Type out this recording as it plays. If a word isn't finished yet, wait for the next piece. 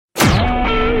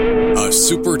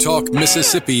SuperTalk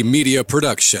Mississippi media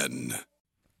production.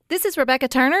 This is Rebecca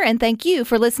Turner, and thank you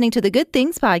for listening to the Good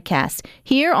Things Podcast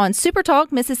here on SuperTalk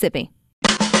Mississippi.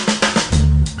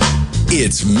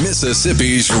 It's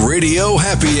Mississippi's Radio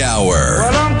Happy Hour.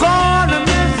 Well, I'm going to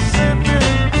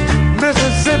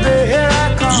Mississippi, here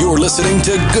I come. You're listening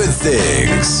to Good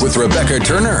Things with Rebecca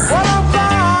Turner. Well, I'm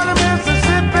going to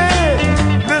Mississippi,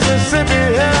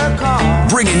 here I come.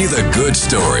 Bringing you the good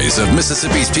stories of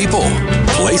Mississippi's people,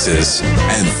 places,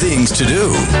 and things to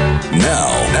do.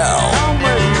 Now,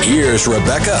 here's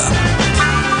Rebecca.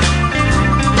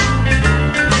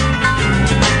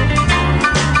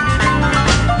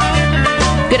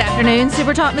 Good afternoon,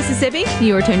 Super Talk Mississippi.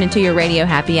 You are tuned into your Radio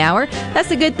Happy Hour. That's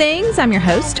the Good Things. I'm your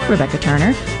host, Rebecca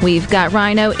Turner. We've got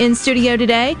Rhino in studio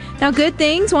today. Now, Good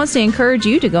Things wants to encourage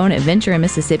you to go on an adventure in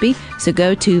Mississippi. So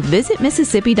go to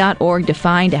visitmississippi.org to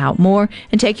find out more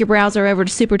and take your browser over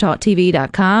to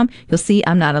supertalktv.com. You'll see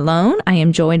I'm not alone. I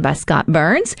am joined by Scott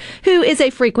Burns, who is a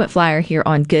frequent flyer here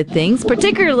on Good Things,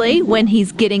 particularly when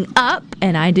he's getting up,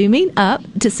 and I do mean up,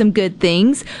 to some good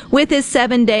things with his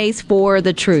 7 days for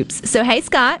the troops. So, hey,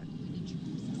 Scott.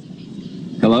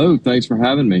 Hello, thanks for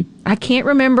having me. I can't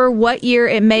remember what year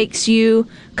it makes you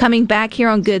coming back here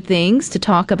on Good Things to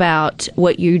talk about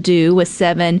what you do with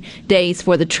 7 days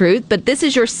for the truth, but this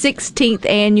is your 16th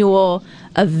annual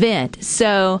event.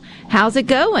 So how's it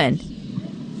going?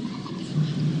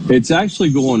 It's actually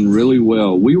going really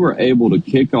well. We were able to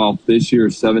kick off this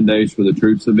year's 7 days for the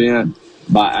troops event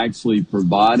by actually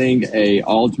providing a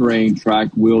all-terrain track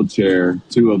wheelchair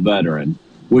to a veteran,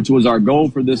 which was our goal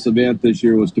for this event this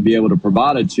year, was to be able to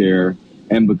provide a chair.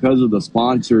 And because of the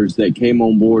sponsors that came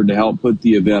on board to help put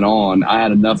the event on, I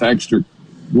had enough extra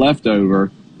left over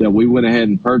that we went ahead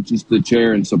and purchased the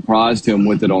chair and surprised him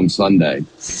with it on Sunday.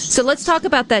 So let's talk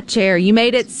about that chair. You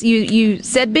made it, you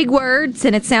said big words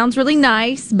and it sounds really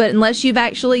nice, but unless you've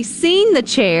actually seen the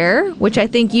chair, which I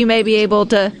think you may be able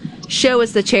to show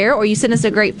us the chair, or you sent us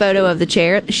a great photo of the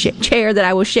chair that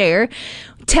I will share.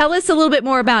 Tell us a little bit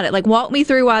more about it. Like, walk me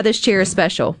through why this chair is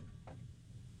special.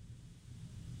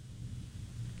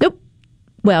 Nope.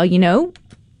 Well, you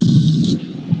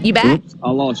back? Oops,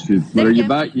 I lost you. But are you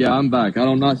back? Yeah, I'm back.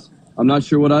 I'm not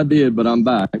sure what I did, but I'm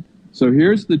back. So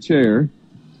here's the chair.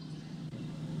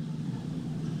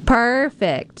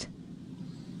 Perfect.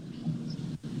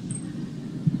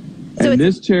 And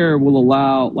this chair will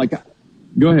allow,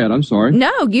 go ahead. I'm sorry.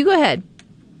 No, you go ahead.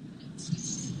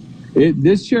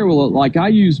 This chair will, I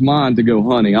use mine to go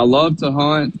hunting. I love to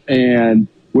hunt, and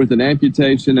with an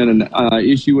amputation and an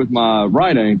issue with my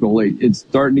right ankle, it's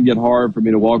starting to get hard for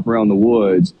me to walk around the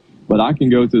woods. But I can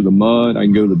go through the mud. I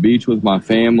can go to the beach with my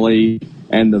family.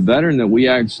 And the veteran that we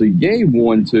actually gave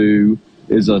one to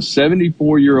is a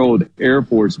 74-year-old Air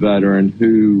Force veteran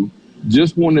who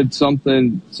just wanted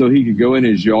something so he could go in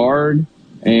his yard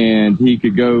and he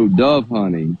could go dove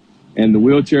hunting. And the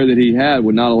wheelchair that he had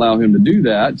would not allow him to do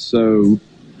that. So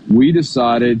we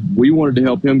decided we wanted to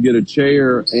help him get a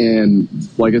chair. And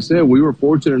like I said, we were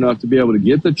fortunate enough to be able to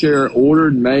get the chair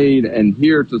ordered, made, and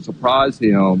here to surprise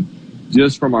him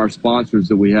just from our sponsors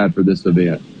that we had for this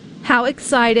event. How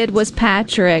excited was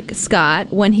Patrick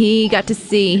Scott when he got to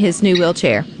see his new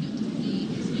wheelchair?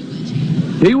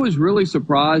 He was really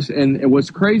surprised, and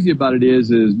what's crazy about it is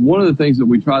one of the things that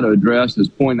we try to address is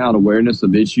pointing out awareness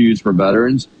of issues for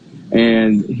veterans.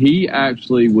 And he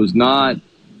actually was not,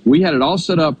 we had it all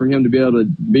set up for him to be able to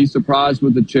be surprised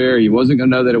with the chair. He wasn't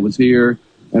going to know that it was here.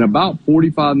 And about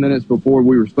 45 minutes before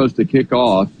we were supposed to kick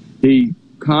off, he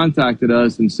contacted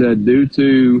us and said, due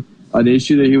to an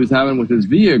issue that he was having with his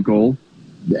vehicle,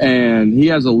 and he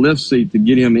has a lift seat to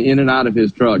get him in and out of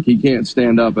his truck. He can't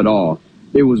stand up at all.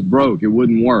 It was broke. It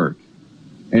wouldn't work.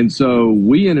 And so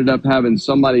we ended up having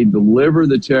somebody deliver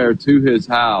the chair to his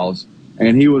house.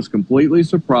 And he was completely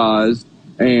surprised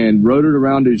and rode it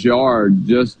around his yard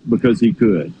just because he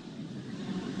could.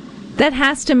 That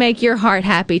has to make your heart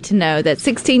happy to know that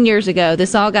 16 years ago,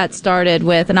 this all got started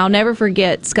with, and I'll never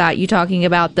forget, Scott, you talking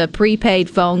about the prepaid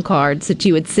phone cards that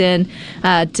you would send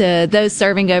to those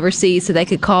serving overseas so they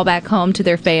could call back home to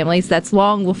their families. That's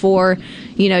long before,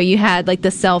 you had like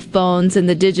the cell phones and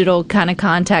the digital kind of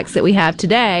contacts that we have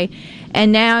today.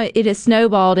 And now it has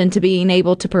snowballed into being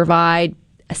able to provide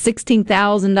a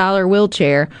 $16,000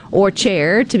 wheelchair or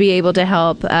chair to be able to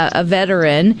help a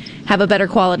veteran have a better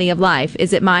quality of life.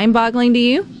 Is it mind-boggling to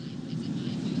you?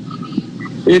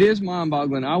 It is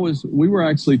mind-boggling. We were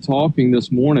actually talking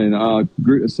this morning.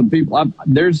 Some people.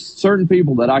 There's certain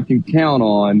people that I can count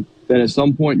on that at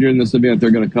some point during this event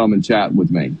they're going to come and chat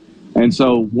with me. And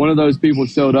so one of those people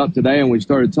showed up today, and we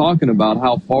started talking about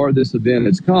how far this event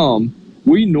has come.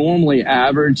 we normally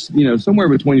average, somewhere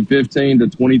between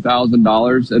 $15,000 to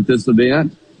 $20,000 at this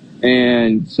event.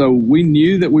 And so we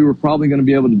knew that we were probably going to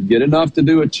be able to get enough to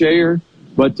do a chair,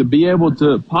 but to be able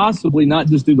to possibly not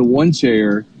just do the one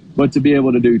chair, but to be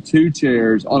able to do 2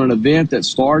 chairs on an event that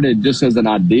started just as an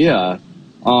idea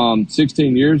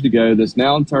 16 years ago that's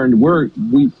now turned,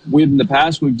 we in the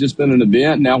past, we've just been an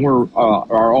event. Now we're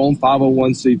our own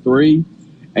 501c3.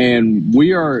 And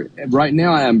we are, right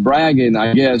now I'm bragging,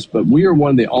 I guess, but we are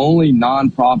one of the only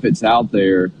nonprofits out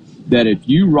there that if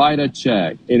you write a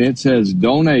check and it says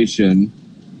donation,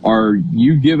 or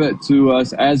you give it to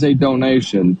us as a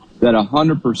donation, that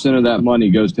 100% of that money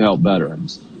goes to help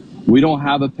veterans. We don't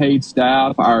have a paid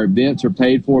staff. Our events are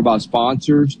paid for by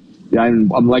sponsors. And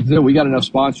like I said, we got enough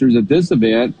sponsors at this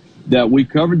event that we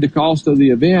covered the cost of the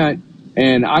event,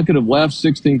 and I could have left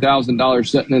 $16,000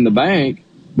 sitting in the bank.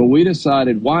 But we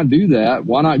decided, why do that?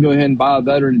 Why not go ahead and buy a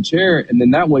veteran a chair? And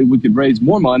then that way we could raise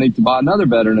more money to buy another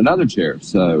veteran another chair.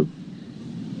 So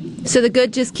the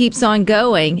good just keeps on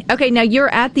going. Okay, now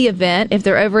you're at the event. If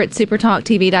they're over at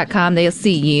supertalktv.com, they'll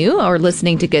see you or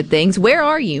listening to Good Things. Where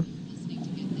are you?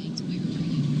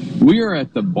 We are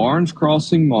at the Barnes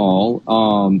Crossing Mall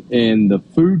in the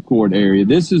food court area.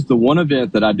 This is the one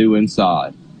event that I do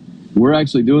inside. We're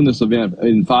actually doing this event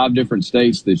in 5 different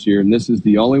states this year, and this is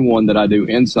the only one that I do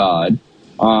inside.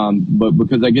 But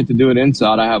because I get to do it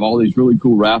inside, I have all these really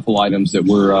cool raffle items that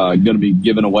we're going to be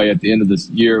giving away at the end of this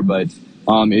year. But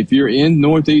if you're in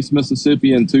Northeast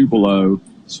Mississippi and Tupelo,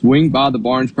 swing by the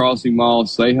Barnes Crossing Mall,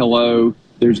 say hello.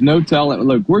 There's no telling.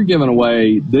 Look, we're giving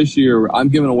away this year, I'm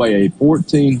giving away a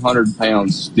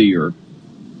 1,400-pound steer.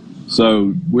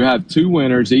 So we have 2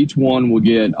 winners. Each one will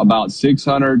get about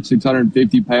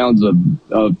 650 pounds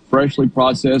of freshly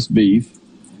processed beef.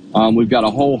 We've got a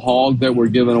whole hog that we're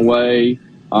giving away.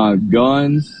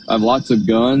 Guns. I have lots of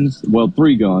guns. Well,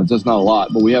 3 guns. That's not a lot,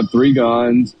 but we have 3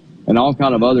 guns and all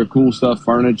kind of other cool stuff,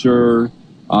 furniture.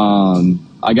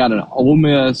 I got an Ole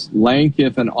Miss Lane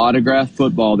Kiffin autographed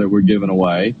football that we're giving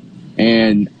away.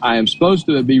 And I am supposed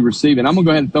to be receiving, I'm going to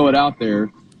go ahead and throw it out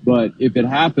there, but if it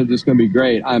happens, it's going to be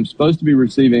great. I'm supposed to be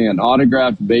receiving an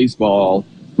autographed baseball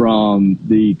from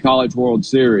the College World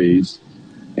Series.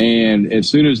 And as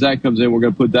soon as that comes in, we're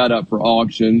going to put that up for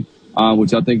auction,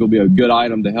 which I think will be a good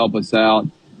item to help us out.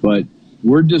 But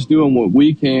we're just doing what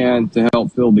we can to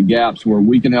help fill the gaps where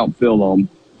we can help fill them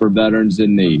for veterans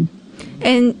in need.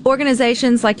 And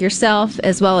organizations like yourself,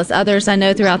 as well as others I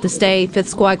know throughout the state, Fifth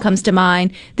Squad comes to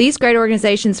mind. These great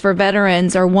organizations for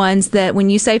veterans are ones that when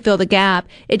you say fill the gap,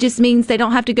 it just means they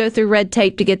don't have to go through red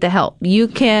tape to get the help. You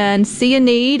can see a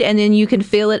need and then you can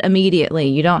fill it immediately.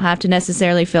 You don't have to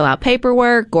necessarily fill out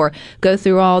paperwork or go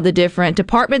through all the different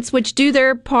departments which do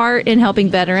their part in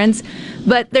helping veterans.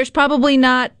 But there's probably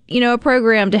not, a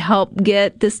program to help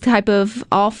get this type of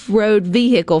off-road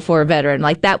vehicle for a veteran.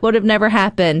 Like that would have never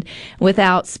happened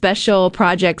without special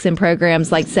projects and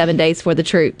programs like 7 Days for the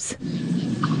Troops.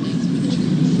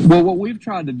 Well, what we've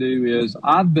tried to do is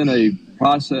I've been a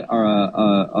process or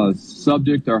a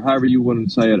subject, or however you want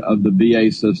to say it, of the VA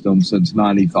system since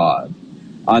 '95.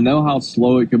 I know how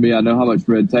slow it can be. I know how much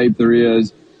red tape there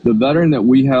is. The veteran that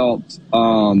we helped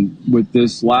with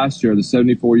this last year, the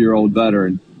 74-year-old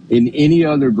veteran, in any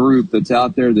other group that's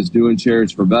out there that's doing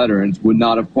chairs for veterans would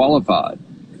not have qualified.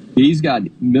 He's got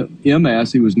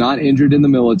MS. He was not injured in the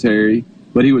military,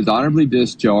 but he was honorably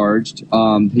discharged.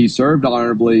 He served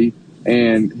honorably,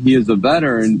 and he is a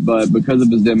veteran, but because of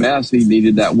his MS, he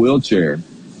needed that wheelchair.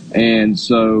 And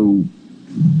so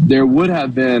there would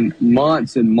have been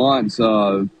months and months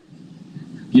of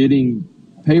getting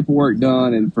paperwork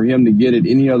done and for him to get it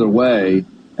any other way.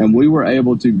 And we were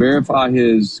able to verify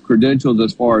his credentials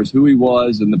as far as who he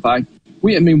was and the fact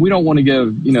we don't want to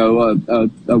give,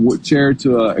 a chair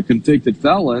to a convicted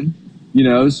felon,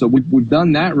 so we've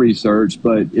done that research.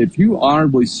 But if you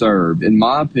honorably served, in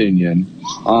my opinion,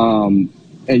 and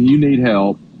you need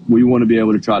help, we want to be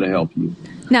able to try to help you.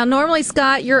 Now, normally,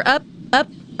 Scott, you're up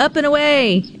and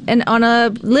away and on a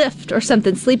lift or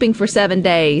something, sleeping for 7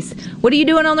 days. What are you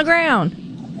doing on the ground?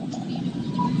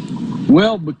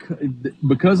 Well,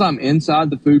 because I'm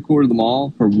inside the food court of the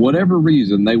mall, for whatever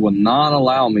reason, they will not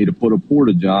allow me to put a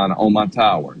porta-john on my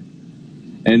tower.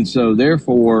 And so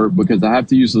therefore, because I have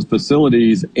to use the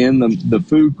facilities in the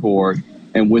food court,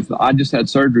 and I just had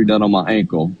surgery done on my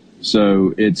ankle.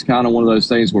 So it's kind of one of those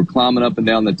things where climbing up and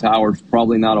down the tower is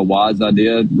probably not a wise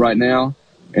idea right now.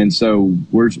 And so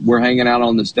we're hanging out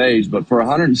on the stage. But for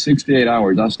 168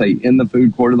 hours, I stay in the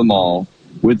food court of the mall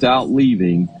without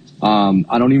leaving.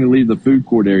 I don't even leave the food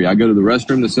court area. I go to the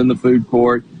restroom that's in the food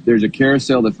court. There's a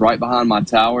carousel that's right behind my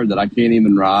tower that I can't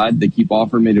even ride. They keep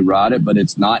offering me to ride it, but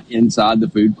it's not inside the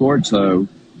food court, so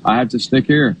I have to stick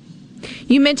here.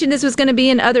 You mentioned this was going to be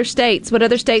in other states. What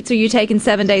other states are you taking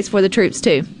 7 days for the troops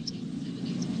to?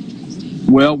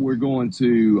 Well, we're going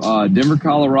to Denver,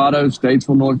 Colorado,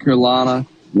 Statesville, North Carolina,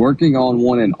 working on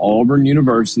one in Auburn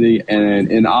University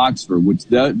and in Oxford, which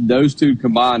those two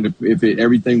combined, if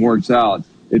everything works out,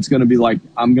 it's going to be like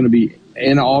I'm going to be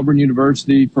in Auburn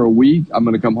University for a week. I'm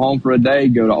going to come home for a day,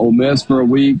 go to Ole Miss for a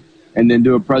week, and then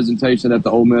do a presentation at the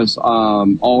Ole Miss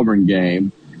Auburn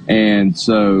game. And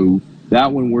so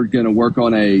that one, we're going to work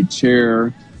on a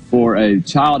chair for a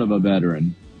child of a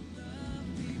veteran.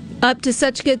 Up to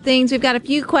such good things. We've got a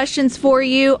few questions for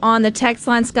you on the text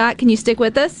line. Scott, can you stick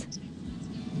with us?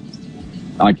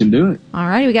 I can do it. All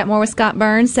right, we got more with Scott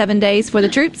Burns, 7 days for the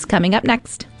troops, coming up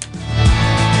next.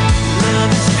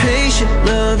 Love is patient,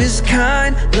 love is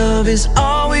kind, love is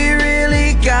all we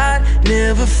really got.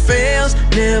 Never fails,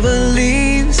 never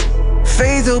leaves.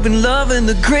 Faith, hope, and love, and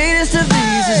the greatest of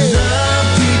these is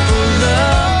love people,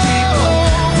 love people.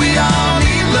 We all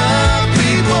need love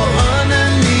people.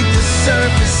 Underneath the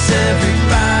surface,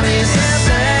 everybody's the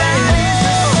same.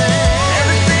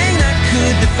 Everything that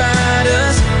could divide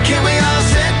us, can we all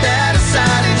set that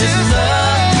aside and just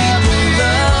love people,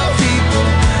 love people.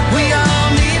 We all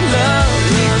need love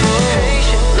people.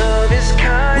 Patient, love is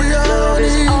kind, love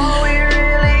is all we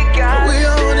really got. We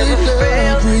all need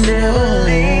love people. Never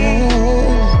leave.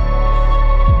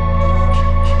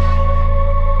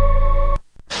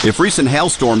 If recent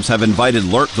hailstorms have invited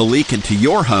Lurk the Leak into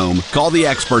your home, call the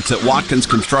experts at Watkins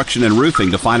Construction and Roofing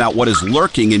to find out what is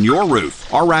lurking in your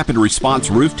roof. Our rapid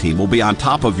response roof team will be on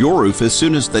top of your roof as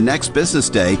soon as the next business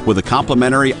day with a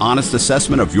complimentary, honest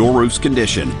assessment of your roof's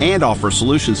condition and offer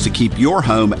solutions to keep your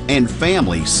home and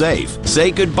family safe.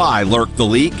 Say goodbye, Lurk the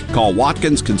Leak. Call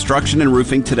Watkins Construction and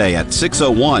Roofing today at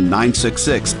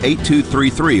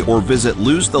 601-966-8233 or visit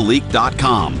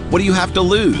losetheleak.com. What do you have to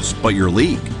lose but your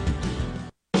leak?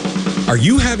 Are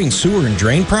you having sewer and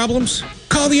drain problems?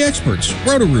 Call the experts,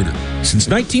 Roto-Rooter. Since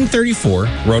 1934,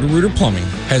 Roto-Rooter Plumbing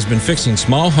has been fixing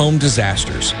small home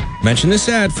disasters. Mention this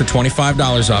ad for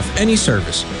 $25 off any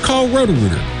service. Call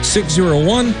Roto-Rooter,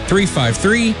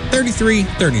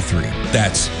 601-353-3333.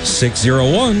 That's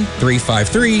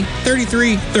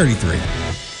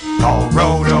 601-353-3333. Call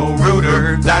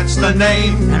Roto-Rooter, that's the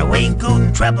name. And away go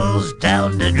troubles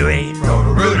down the drain.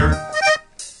 Roto-Rooter.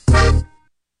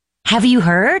 Have you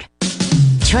heard?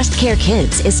 Trust Care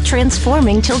Kids is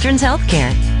transforming children's health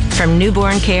care. From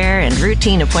newborn care and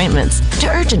routine appointments to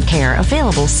urgent care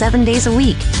available 7 days a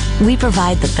week, we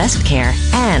provide the best care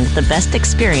and the best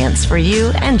experience for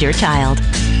you and your child.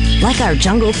 Like our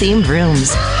jungle-themed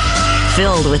rooms,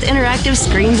 filled with interactive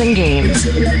screens and games.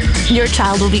 Your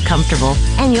child will be comfortable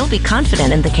and you'll be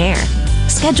confident in the care.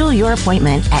 Schedule your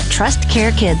appointment at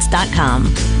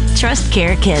TrustCareKids.com. Trust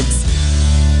Care Kids.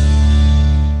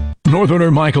 Northerner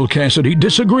Michael Cassidy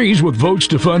disagrees with votes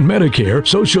to fund Medicare,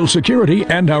 Social Security,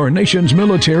 and our nation's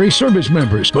military service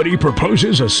members, but he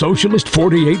proposes a socialist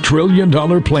 $48 trillion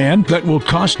plan that will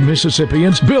cost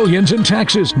Mississippians billions in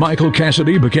taxes. Michael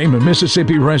Cassidy became a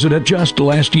Mississippi resident just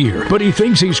last year, but he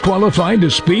thinks he's qualified to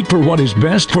speak for what is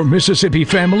best for Mississippi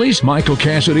families. Michael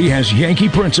Cassidy has Yankee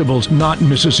principles, not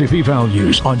Mississippi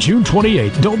values. On June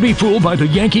 28th, don't be fooled by the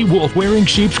Yankee wolf wearing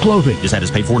sheep's clothing. This ad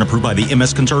is paid for and approved by the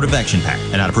MS Conservative Action PAC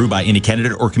and not approved by any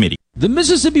candidate or committee. The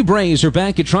Mississippi Braves are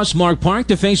back at Trustmark Park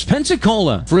to face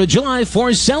Pensacola for a July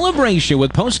 4th celebration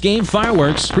with post-game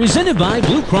fireworks presented by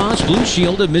Blue Cross Blue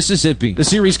Shield of Mississippi. The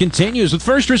series continues with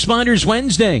First Responders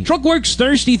Wednesday, Truckworks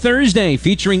Thirsty Thursday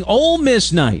featuring Ole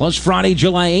Miss Night, plus Friday,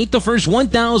 July 8th, the first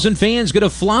 1,000 fans get a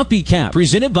floppy cap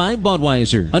presented by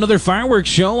Budweiser. Another fireworks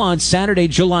show on Saturday,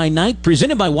 July 9th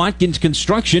presented by Watkins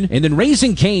Construction, and then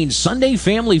Raising Cane's Sunday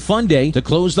Family Fun Day to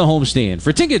close the homestand.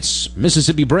 For tickets,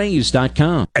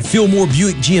 MississippiBraves.com. At Fillmore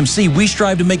Buick GMC, we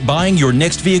strive to make buying your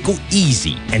next vehicle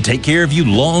easy and take care of you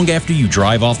long after you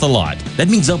drive off the lot. That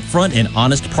means upfront and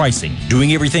honest pricing,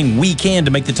 doing everything we can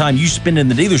to make the time you spend in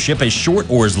the dealership as short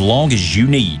or as long as you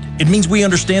need. It means we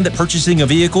understand that purchasing a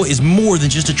vehicle is more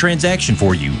than just a transaction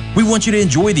for you. We want you to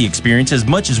enjoy the experience as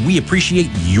much as we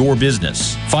appreciate your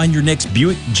business. Find your next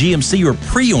Buick, GMC, or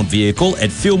pre-owned vehicle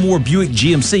at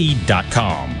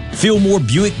FillmoreBuickGMC.com. Fillmore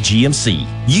Buick GMC.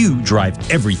 You drive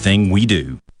everything we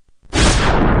do.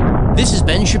 This is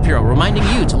Ben Shapiro reminding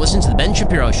you to listen to The Ben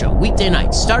Shapiro Show weekday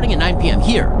nights starting at 9 p.m.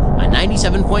 here on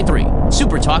 97.3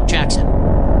 Super Talk Jackson.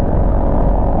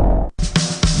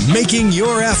 making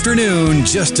your afternoon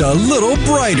just a little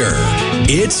brighter.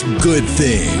 It's Good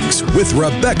Things with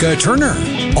Rebecca Turner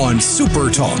on Super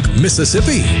Talk,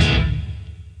 Mississippi.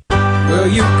 Well,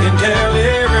 you can tell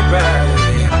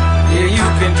everybody. Yeah,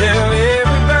 you can tell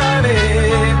everybody.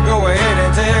 Go ahead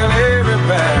and tell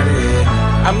everybody.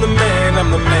 I'm the man, I'm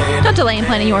the man. Don't delay in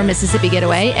planning your Mississippi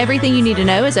getaway. Everything you need to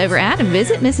know is over at and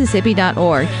visit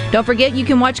Mississippi.org. Don't forget, you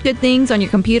can watch Good Things on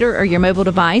your computer or your mobile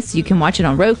device. You can watch it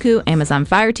on Roku, Amazon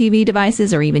Fire TV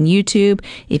devices, or even YouTube.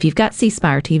 If you've got C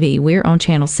Spire TV, we're on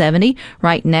Channel 70,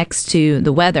 right next to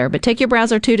the weather. But take your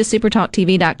browser, too, to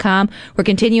supertalktv.com. We're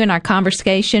continuing our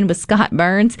conversation with Scott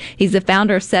Burns. He's the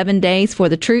founder of 7 Days for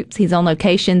the Troops. He's on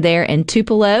location there in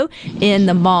Tupelo in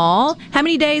the mall. How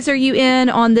many days are you in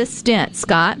on this stint,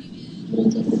 Scott?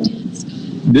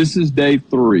 This is day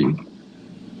 3.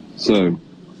 So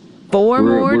Four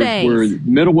more days. We're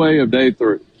midway of day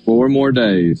 3. 4 more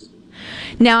days.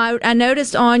 Now, I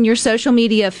noticed on your social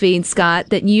media feed, Scott,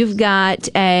 that you've got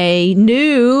a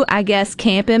new, I guess,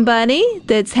 camping buddy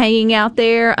that's hanging out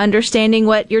there, understanding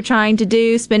what you're trying to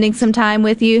do, spending some time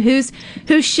with you. Who's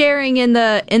sharing in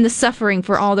the suffering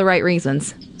for all the right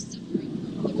reasons?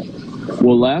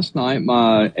 Well, last night,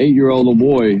 my 8-year-old little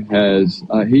boy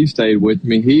he stayed with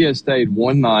me. He has stayed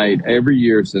one night every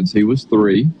year since he was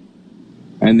 3.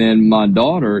 And then my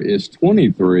daughter is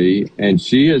 23, and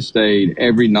she has stayed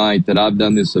every night that I've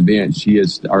done this event.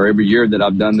 Or every year that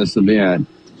I've done this event,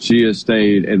 she has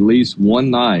stayed at least one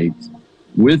night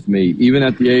with me. Even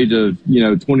at the age of,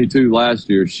 22 last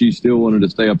year, she still wanted to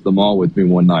stay up at the mall with me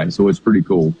one night. So it's pretty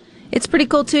cool. It's pretty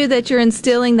cool, too, that you're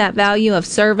instilling that value of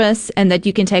service and that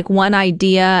you can take one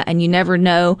idea and you never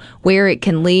know where it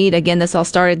can lead. Again, this all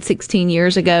started 16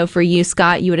 years ago for you,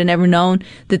 Scott. You would have never known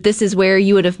that this is where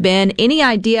you would have been. Any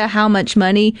idea how much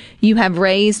money you have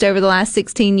raised over the last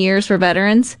 16 years for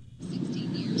veterans?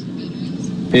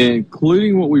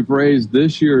 Including what we've raised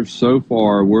this year so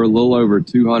far, we're a little over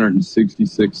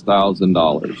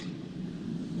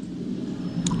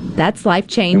 $266,000. That's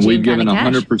life-changing. And we've given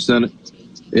 100%.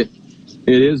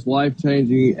 It is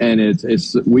life-changing, and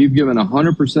we've given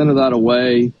 100% of that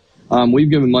away.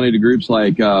 We've given money to groups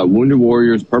like Wounded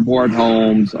Warriors, Purple Heart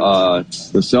Homes,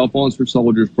 the Cell Phones for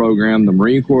Soldiers program, the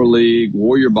Marine Corps League,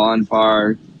 Warrior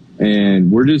Bonfire,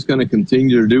 and we're just going to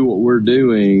continue to do what we're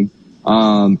doing.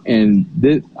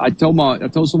 I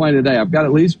told somebody today, I've got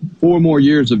at least 4 more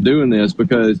years of doing this,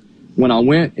 because when I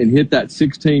went and hit that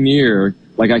 16 year,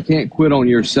 I can't quit on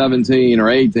year 17 or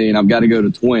 18. I've got to go to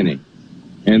 20.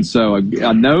 And so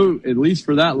I know at least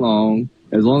for that long,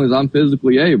 as long as I'm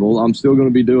physically able, I'm still going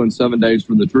to be doing 7 Days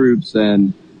for the Troops.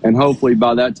 And hopefully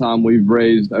by that time we've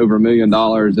raised over $1 million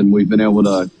and we've been able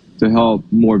to help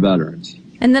more veterans.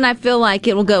 And then I feel like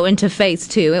it will go into phase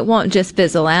 2. It won't just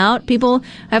fizzle out. People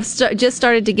have just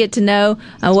started to get to know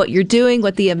what you're doing,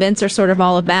 what the events are sort of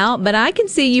all about. But I can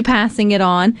see you passing it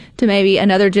on to maybe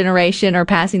another generation or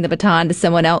passing the baton to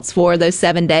someone else for those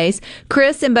 7 days.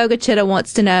 Chris in Boca Chica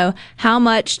wants to know, how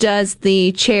much does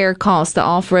the chair cost, the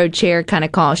off-road chair kind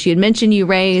of cost? You had mentioned you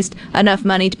raised enough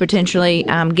money to potentially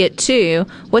get 2.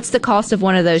 What's the cost of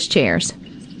one of those chairs?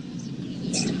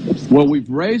 Well, we've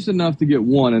raised enough to get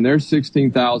 1, and they're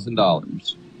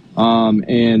 $16,000.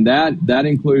 And that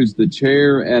includes the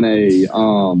chair and a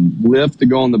lift to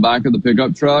go on the back of the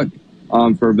pickup truck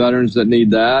for veterans that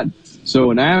need that.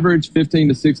 So an average $15,000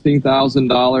 to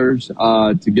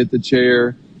 $16,000 to get the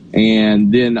chair.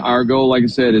 And then our goal, like I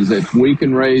said, is if we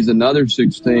can raise another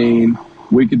 16,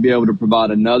 we could be able to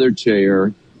provide another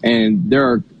chair. And there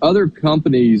are other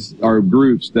companies or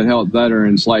groups that help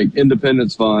veterans, like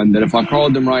Independence Fund, that if I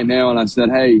called them right now and I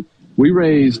said, hey, we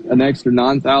raised an extra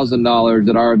 $9,000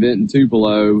 at our event in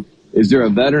Tupelo. Is there a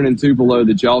veteran in Tupelo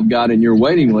that y'all have got in your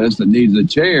waiting list that needs a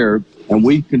chair? And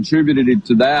we contributed it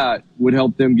to that, would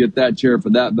help them get that chair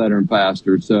for that veteran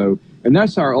faster. So, and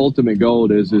that's our ultimate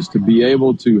goal is to be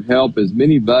able to help as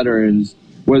many veterans,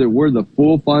 whether we're the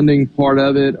full funding part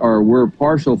of it or we're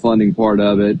partial funding part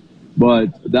of it. But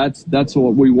that's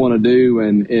what we want to do.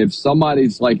 And if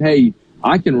somebody's like, hey,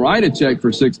 I can write a check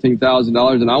for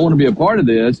 $16,000 and I want to be a part of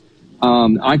this,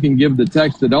 I can give the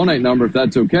text to donate number if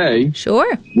that's okay.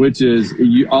 Sure. Which is,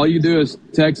 all you do is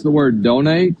text the word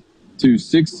donate to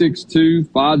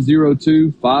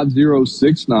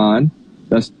 662-502-5069.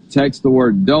 That's text the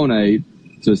word donate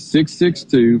to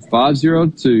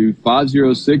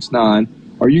 662-502-5069.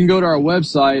 Or you can go to our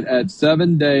website at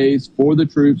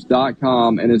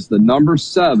 7daysforthetroops.com, and it's the number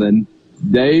 7,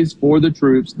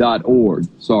 daysforthetroops.org.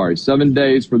 Sorry,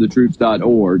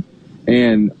 7daysforthetroops.org.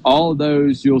 And all of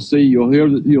those you'll see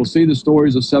the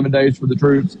stories of 7 Days for the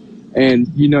Troops.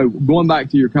 And, going back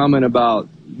to your comment about,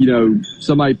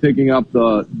 somebody picking up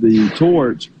the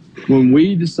torch. When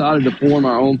we decided to form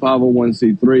our own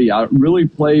 501c3, I really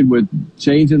played with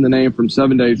changing the name from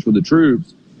 7 Days for the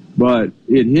Troops, but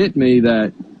it hit me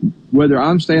that whether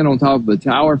I'm staying on top of the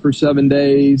tower for 7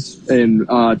 days and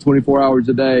 24 hours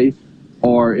a day,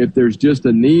 or if there's just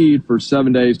a need for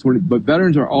 7 days, but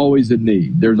veterans are always in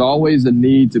need. There's always a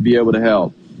need to be able to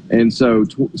help. And so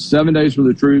 7 Days for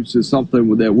the Troops is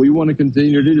something that we want to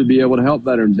continue to do, to be able to help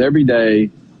veterans every day,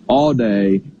 all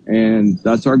day. And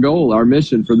that's our goal, our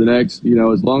mission for the next,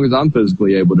 as long as I'm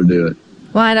physically able to do it.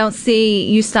 Well, I don't see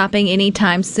you stopping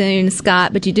anytime soon,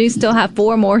 Scott, but you do still have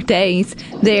 4 more days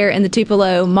there in the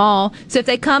Tupelo Mall. So if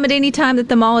they come at any time that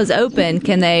the mall is open,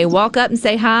 can they walk up and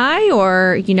say hi?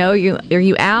 Or, are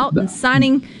you out and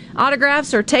signing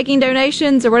autographs or taking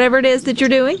donations or whatever it is that you're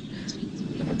doing?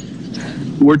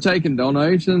 We're taking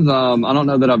donations. I don't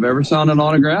know that I've ever signed an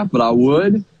autograph, but I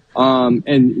would.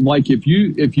 And like if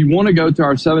you want to go to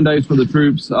our 7 Days for the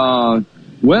Troops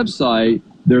website,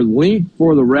 their link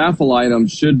for the raffle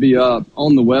items should be up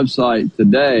on the website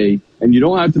today. And you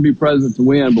don't have to be present to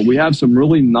win, but we have some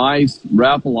really nice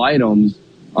raffle items.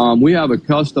 We have a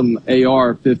custom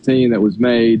AR-15 that was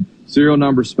made, serial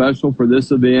number special for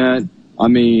this event. I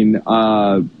mean,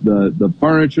 the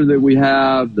furniture that we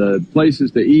have, the places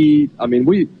to eat. I mean,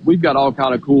 we've got all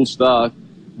kind of cool stuff.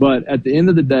 But at the end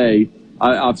of the day,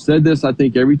 I've said this, I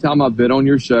think, every time I've been on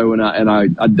your show, and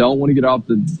I don't want to get off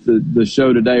the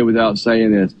show today without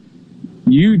saying this.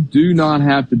 You do not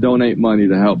have to donate money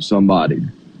to help somebody.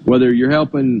 Whether you're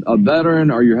helping a veteran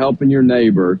or you're helping your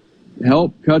neighbor,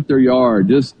 help cut their yard.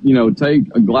 Just,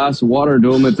 take a glass of water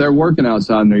to them if they're working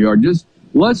outside in their yard. Just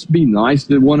let's be nice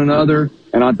to one another.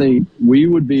 And I think we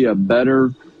would be a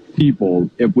better people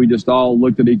if we just all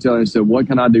looked at each other and said, what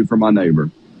can I do for my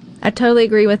neighbor? I totally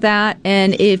agree with that.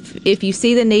 And if you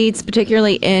see the needs,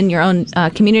 particularly in your own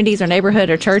communities or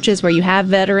neighborhood or churches where you have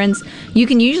veterans, you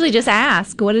can usually just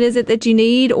ask what it is that you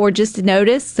need, or just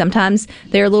notice. Sometimes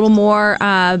they're a little more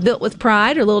built with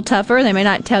pride or a little tougher. They may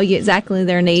not tell you exactly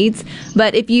their needs.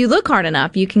 But if you look hard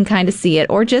enough, you can kind of see it,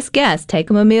 or just guess. Take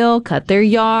them a meal, cut their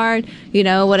yard,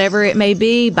 whatever it may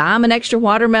be. Buy them an extra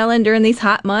watermelon during these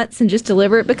hot months and just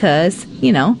deliver it because,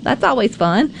 that's always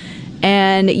fun.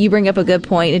 And you bring up a good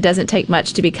point. It doesn't take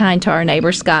much to be kind to our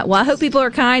neighbor, Scott. Well, I hope people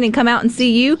are kind and come out and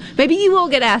see you. Maybe you will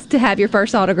get asked to have your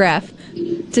first autograph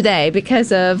today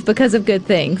because of good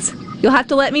things. You'll have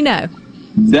to let me know.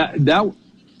 That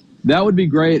would be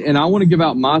great. And I want to give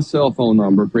out my cell phone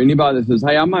number for anybody that says,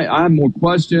 hey, I have more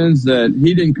questions that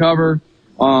he didn't cover.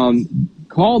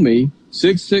 Call me,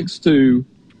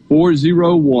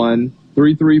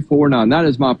 662-401-3349. That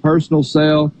is my personal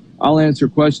cell. I'll answer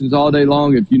questions all day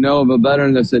long. If you know of a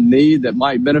veteran that's in need that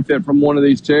might benefit from one of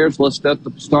these chairs, let's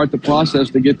start the process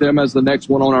to get them as the next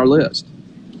one on our list.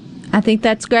 I think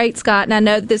that's great, Scott, and I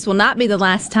know that this will not be the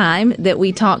last time that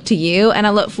we talk to you, and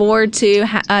I look forward to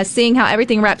seeing how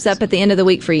everything wraps up at the end of the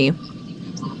week for you.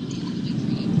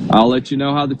 I'll let you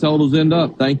know how the totals end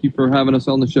up. Thank you for having us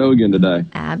on the show again today.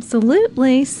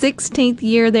 Absolutely. 16th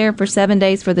year there for 7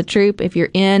 Days for the Troop. If you're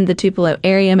in the Tupelo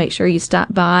area, make sure you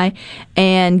stop by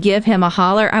and give him a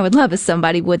holler. I would love if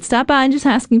somebody would stop by and just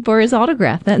asking for his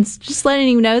autograph. That's just letting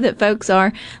you know that folks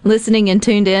are listening and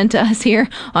tuned in to us here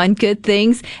on Good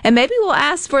Things. And maybe we'll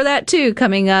ask for that too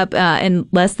coming up in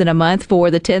less than a month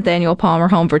for the 10th annual Palmer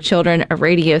Home for Children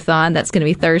Radiothon. That's going to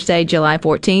be Thursday, July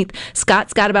 14th.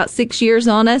 Scott's got about 6 years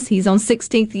on us. He's on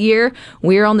 16th year.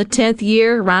 We're on the 10th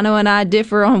year. Rhino and I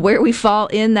differ on where we fall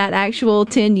in that actual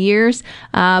 10 years.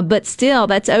 But still,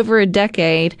 that's over a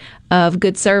decade of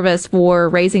good service for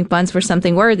raising funds for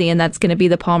something worthy, and that's going to be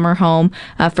the Palmer Home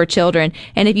for Children.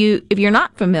 And if you're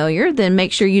not familiar, then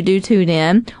make sure you do tune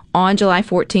in on July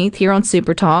 14th here on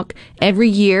Super Talk. Every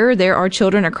year, there are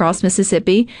children across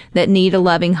Mississippi that need a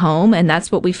loving home, and that's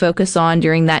what we focus on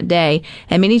during that day.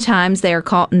 And many times they are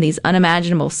caught in these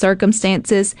unimaginable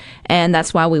circumstances, and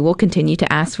that's why we will continue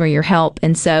to ask for your help.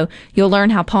 And so you'll learn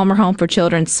how Palmer Home for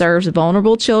Children serves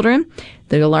vulnerable children.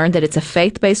 You'll learn that it's a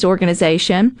faith-based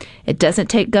organization. It doesn't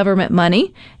take government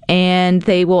money, and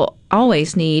they will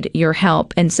always need your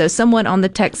help. And so someone on the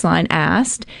text line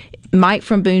asked, Mike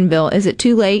from Boonville, is it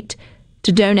too late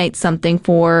to donate something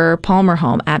for Palmer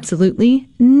Home? Absolutely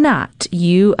not.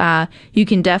 You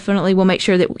can definitely, we'll make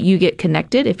sure that you get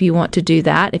connected if you want to do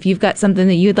that. If you've got something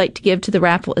that you'd like to give to the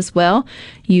raffle as well,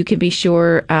 you can be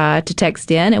sure to text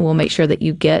in, and we'll make sure that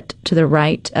you get to the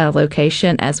right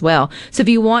location as well. So if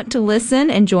you want to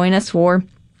listen and join us for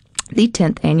the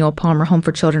 10th annual Palmer Home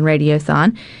for Children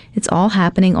Radiothon. It's all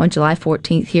happening on July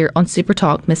 14th here on Super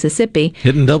Talk, Mississippi.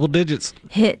 Hitting double digits.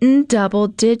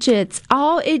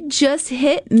 Oh, it just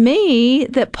hit me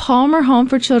that Palmer Home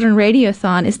for Children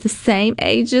Radiothon is the same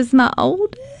age as my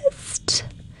oldest.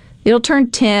 It'll turn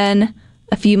 10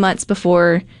 a few months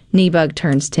before Nebug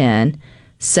turns 10.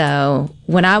 So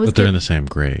when I was... But they're in the same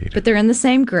grade. But they're in the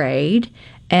same grade.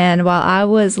 And while I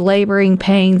was laboring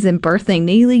pains and birthing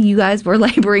Neely, you guys were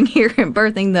laboring here and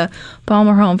birthing the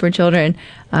Palmer Home for Children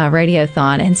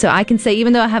Radiothon. And so I can say,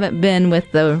 even though I haven't been with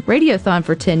the Radiothon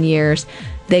for 10 years,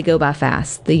 they go by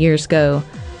fast. The years go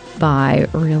by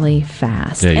really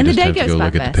fast. Yeah, you and just the day have to goes go by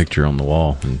look fast. at the picture on the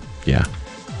wall. And yeah.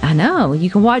 I know. You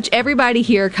can watch everybody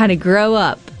here kind of grow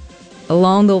up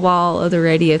along the wall of the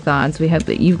Radiothons. We hope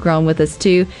that you've grown with us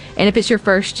too. And if it's your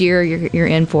first year, you're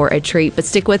in for a treat. But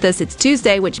stick with us. It's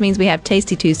Tuesday, which means we have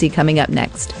Tasty Tuesday coming up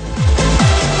next.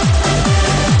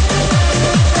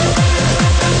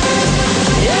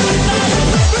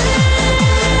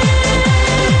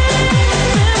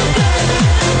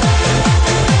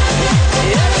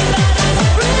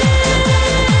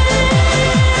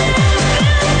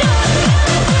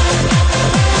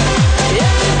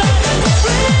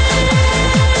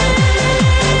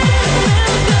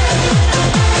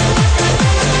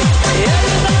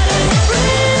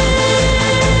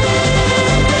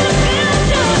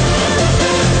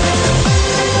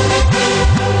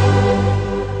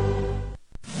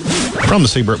 From the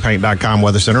SeabrookPaint.com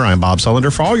Weather Center, I'm Bob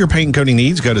Sullender. For all your paint and coating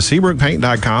needs, go to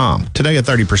SeabrookPaint.com. Today, a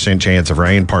 30% chance of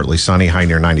rain, partly sunny, high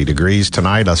near 90 degrees.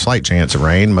 Tonight, a slight chance of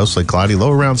rain, mostly cloudy,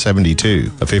 low around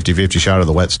 72. A 50-50 shot of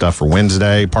the wet stuff for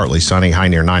Wednesday, partly sunny, high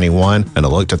near 91. And a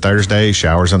look to Thursday,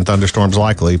 showers and thunderstorms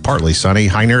likely, partly sunny,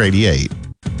 high near 88.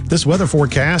 This weather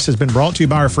forecast has been brought to you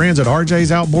by our friends at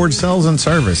RJ's Outboard Sales and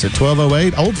Service at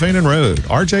 1208 Old Fannin Road.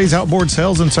 RJ's Outboard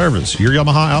Sales and Service, your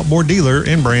Yamaha outboard dealer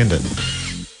in Brandon.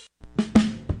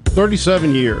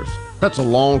 37 years. That's a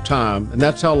long time, and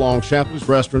that's how long Shapley's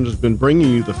Restaurant has been bringing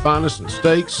you the finest in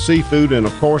steaks, seafood, and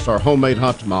of course our homemade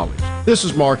hot tamales. This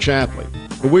is Mark Shapley,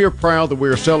 and we are proud that we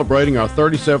are celebrating our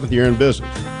 37th year in business.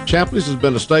 Shapley's has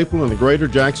been a staple in the greater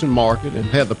Jackson market and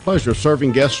had the pleasure of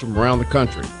serving guests from around the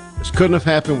country. This couldn't have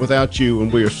happened without you,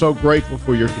 and we are so grateful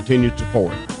for your continued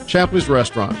support. Shapley's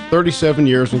Restaurant, 37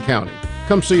 years and counting.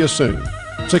 Come see us soon.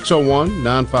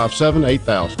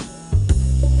 601-957-8000.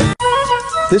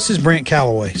 This is Brent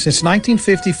Calloway. Since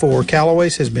 1954,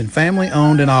 Calloway's has been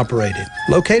family-owned and operated.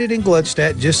 Located in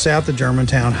Gluckstadt, just south of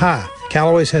Germantown High,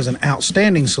 Calloway's has an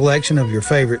outstanding selection of your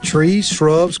favorite trees,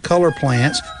 shrubs, color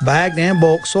plants, bagged and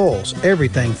bulk soils,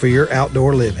 everything for your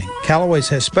outdoor living. Calloway's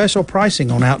has special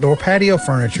pricing on outdoor patio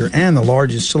furniture and the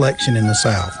largest selection in the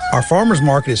South. Our farmers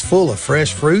market is full of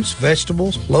fresh fruits,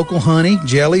 vegetables, local honey,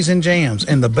 jellies, and jams,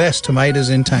 and the best tomatoes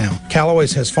in town.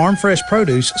 Calloway's has farm fresh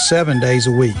produce 7 days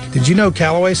a week. Did you know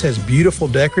Calloway's has beautiful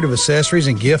decorative accessories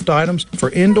and gift items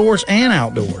for indoors and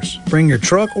outdoors? Bring your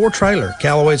truck or trailer.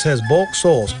 Calloway's has bulk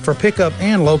soils for pickup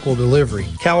and local delivery.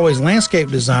 Calloway's landscape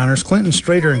designers Clinton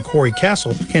Streeter and Corey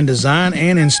Castle can design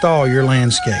and install your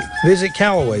landscape. Visit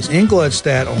Calloway's in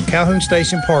Gluckstadt on Calhoun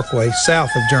Station Parkway, south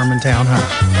of Germantown High.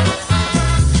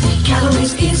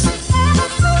 Calloway's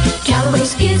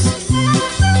is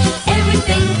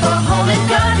everything for home and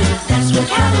garden. That's what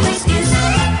Calloway's is.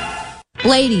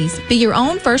 Ladies, be your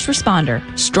own first responder.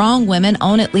 Strong women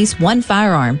own at least one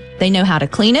firearm. They know how to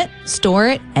clean it, store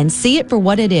it, and see it for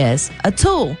what it is, a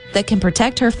tool that can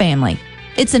protect her family.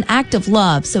 It's an act of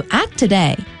love, so act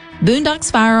today. Boondocks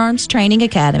Firearms Training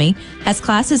Academy has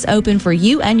classes open for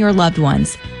you and your loved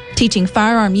ones, teaching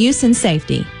firearm use and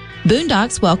safety.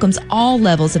 Boondocks welcomes all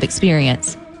levels of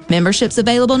experience. Memberships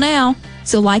available now,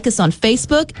 so like us on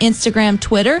Facebook, Instagram,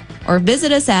 Twitter, or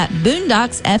visit us at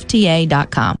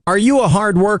boondocksfta.com. Are you a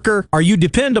hard worker? Are you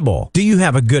dependable? Do you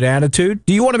have a good attitude?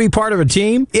 Do you want to be part of a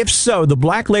team? If so, the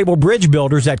Black Label Bridge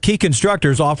Builders at Key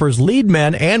Constructors offers lead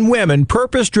men and women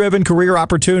purpose-driven career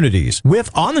opportunities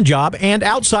with on-the-job and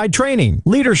outside training,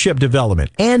 leadership development,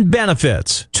 and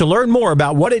benefits. To learn more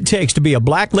about what it takes to be a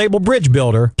Black Label Bridge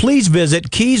Builder, please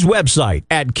visit Key's website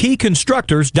at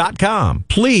keyconstructors.com.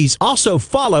 Please also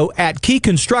follow at Key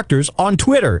Constructors on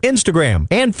Twitter, Instagram,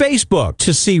 and Facebook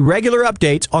to see regular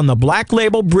updates on the Black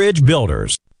Label Bridge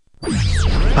Builders.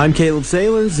 I'm Caleb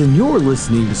Sailors, and you're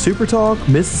listening to Super Talk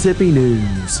Mississippi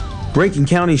News. Rankin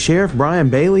County Sheriff Brian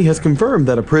Bailey has confirmed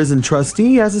that a prison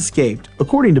trustee has escaped.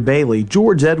 According to Bailey,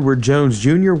 George Edward Jones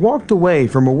Jr. walked away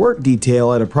from a work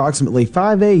detail at approximately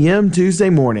 5 a.m. Tuesday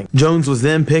morning. Jones was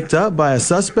then picked up by a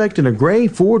suspect in a gray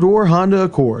four-door Honda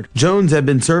Accord. Jones had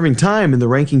been serving time in the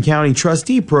Rankin County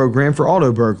Trustee Program for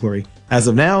auto burglary. As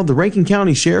of now, the Rankin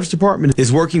County Sheriff's Department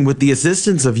is working with the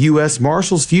assistance of U.S.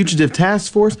 Marshals Fugitive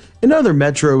Task Force and other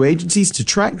metro agencies to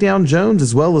track down Jones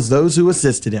as well as those who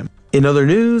assisted him. In other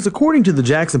news, according to the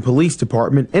Jackson Police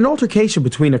Department, an altercation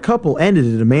between a couple ended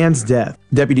in a man's death.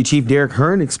 Deputy Chief Derek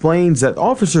Hearn explains that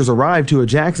officers arrived to a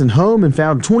Jackson home and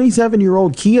found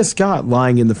 27-year-old Kia Scott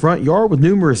lying in the front yard with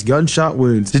numerous gunshot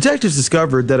wounds. Detectives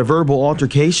discovered that a verbal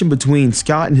altercation between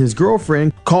Scott and his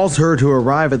girlfriend caused her to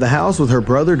arrive at the house with her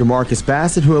brother DeMarcus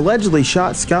Bassett, who allegedly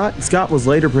shot Scott. Scott was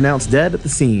later pronounced dead at the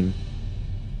scene.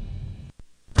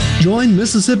 Join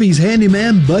Mississippi's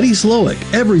handyman Buddy Slowick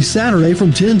every Saturday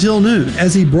from 10 till noon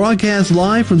as he broadcasts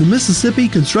live from the Mississippi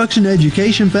Construction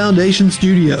Education Foundation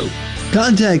studio.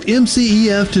 Contact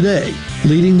MCEF today,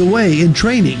 leading the way in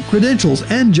training, credentials,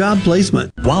 and job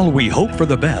placement. While we hope for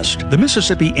the best, the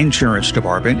Mississippi Insurance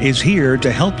Department is here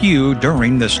to help you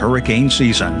during this hurricane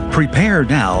season. Prepare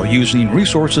now using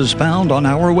resources found on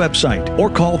our website or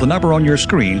call the number on your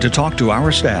screen to talk to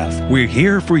our staff. We're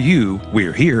here for you.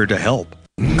 We're here to help.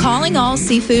 Calling all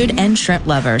seafood and shrimp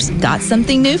lovers. Got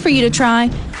something new for you to try?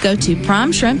 Go to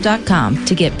primeshrimp.com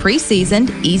to get pre-seasoned,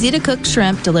 easy-to-cook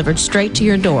shrimp delivered straight to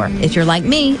your door. If you're like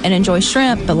me and enjoy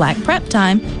shrimp but lack prep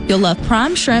time, you'll love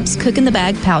Prime Shrimp's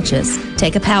cook-in-the-bag pouches.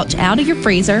 Take a pouch out of your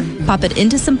freezer, pop it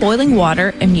into some boiling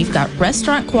water, and you've got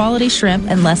restaurant-quality shrimp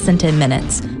in less than 10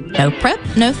 minutes. No prep,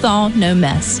 no thaw, no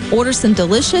mess. Order some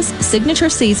delicious, signature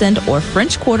seasoned or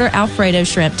French Quarter Alfredo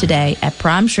shrimp today at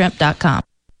primeshrimp.com.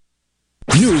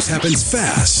 News happens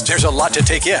fast. There's a lot to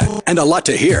take in and a lot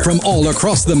to hear from all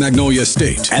across the Magnolia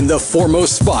State. And the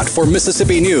foremost spot for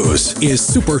Mississippi news is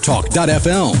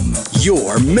supertalk.fm.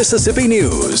 Your Mississippi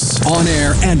news. On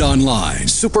air and online.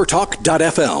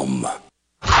 supertalk.fm.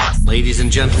 Ladies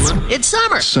and gentlemen, it's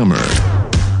summer. Summer.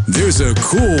 There's a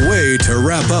cool way to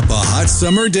wrap up a hot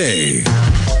summer day.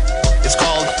 It's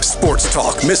called Sports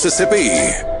Talk Mississippi.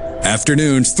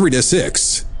 Afternoons 3 to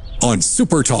 6 on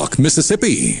Supertalk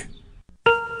Mississippi.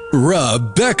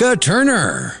 Rebecca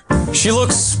Turner. She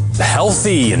looks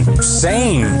healthy and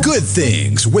sane. Good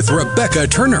Things with Rebecca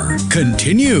Turner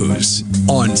continues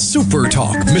on Super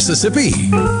Talk Mississippi.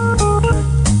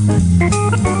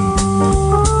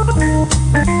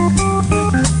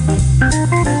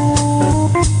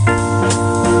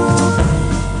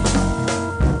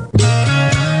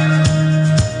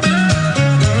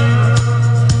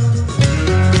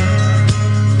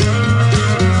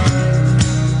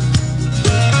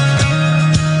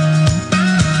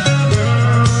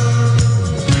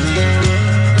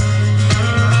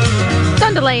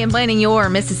 And planning your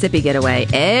Mississippi getaway.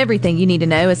 Everything you need to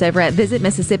know is over at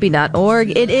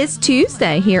visitmississippi.org. It is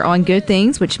Tuesday here on Good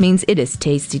Things, which means it is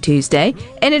Tasty Tuesday,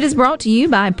 and it is brought to you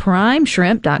by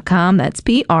PrimeShrimp.com. That's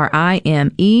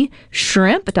PRIME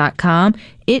shrimp.com.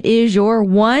 It is your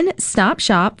one-stop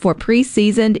shop for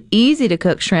pre-seasoned,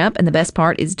 easy-to-cook shrimp, and the best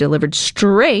part is delivered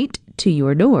straight to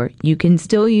your door. You can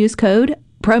still use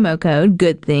promo code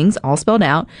Good Things, all spelled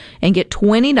out, and get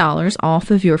 $20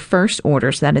 off of your first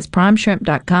order. So that is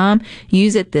primeshrimp.com.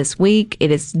 Use it this week.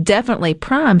 It is definitely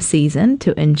prime season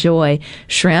to enjoy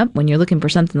shrimp when you're looking for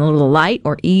something a little light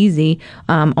or easy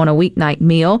on a weeknight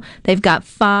meal. They've got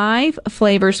 5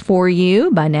 flavors for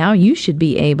you. By now, you should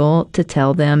be able to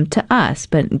tell them to us,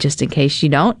 but just in case you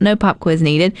don't, no pop quiz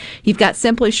needed. You've got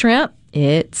Simply Shrimp.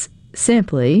 It's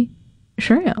simply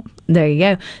shrimp. There you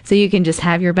go. So you can just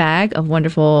have your bag of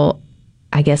wonderful,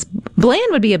 I guess, bland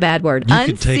would be a bad word. You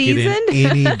Unseasoned. can take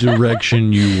it in any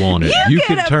direction you want it. You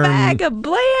could get a turn bag of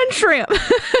bland shrimp.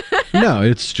 No,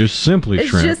 it's just Simply It's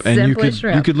Shrimp. just and Simply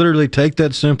Shrimp. You could literally take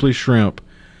that Simply Shrimp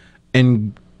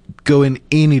and go in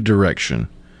any direction.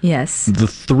 Yes. The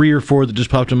 3 or 4 that just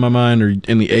popped in my mind are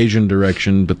in the Asian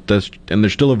direction, but there's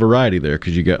still a variety there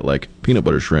because you got like peanut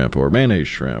butter shrimp or mayonnaise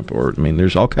shrimp, or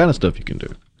there's all kind of stuff you can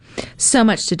do. So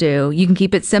much to do. You can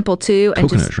keep it simple too and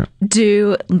Coconut just shrimp.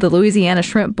 do the Louisiana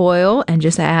shrimp boil and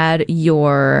just add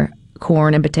your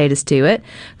corn and potatoes to it.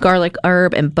 Garlic,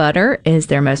 herb, and butter is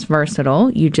their most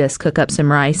versatile. You just cook up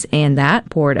some rice and that,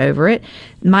 pour it over it.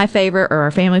 My favorite, or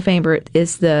our family favorite,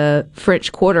 is the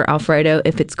French Quarter Alfredo.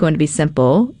 If it's going to be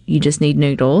simple, you just need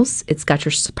noodles. It's got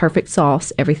your perfect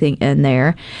sauce, everything in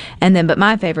there. And then, but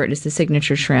my favorite is the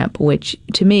signature shrimp, which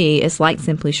to me is like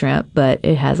Simply Shrimp, but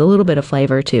it has a little bit of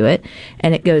flavor to it,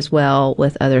 and it goes well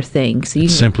with other things. So you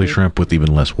can Simply Shrimp with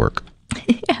even less work.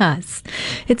 Yes,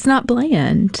 it's not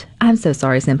bland. I'm so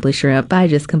sorry, Simply Shrimp. I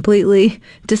just completely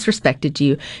disrespected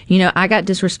you. You know, I got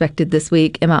disrespected this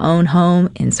week in my own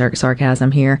home, insert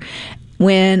sarcasm here,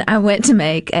 when I went to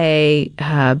make a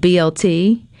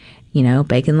BLT,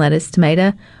 bacon, lettuce,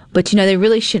 tomato. But, they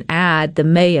really should add the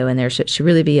mayo in there. So it should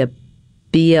really be a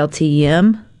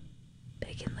BLTM.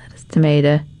 Bacon, lettuce,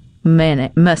 tomato,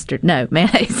 mustard. No,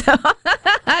 mayonnaise.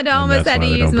 I almost had to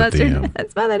use mustard.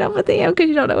 That's why they don't put the M, because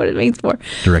you don't know what it means for.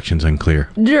 Directions unclear.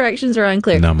 Directions are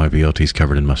unclear. Now my BLT's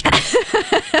covered in mustard.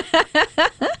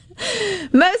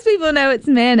 Most people know it's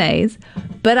mayonnaise,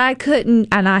 but I couldn't,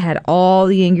 and I had all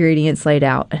the ingredients laid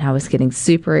out, and I was getting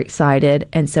super excited,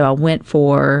 and so I went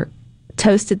for,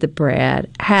 toasted the bread,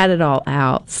 had it all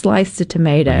out, sliced the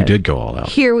tomato. You did go all out.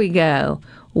 Here we go.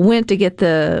 Went to get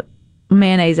the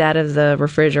mayonnaise out of the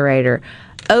refrigerator,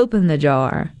 opened the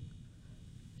jar.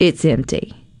 It's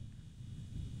empty.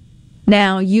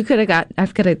 Now, you could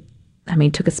have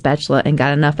took a spatula and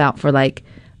got enough out for like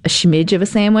a smidge of a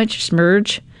sandwich,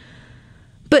 smurge.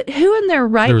 But who in their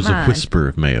right mind? There was a whisper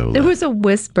of mayo left. There was a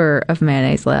whisper of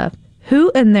mayonnaise left.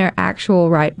 Who in their actual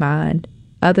right mind,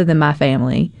 other than my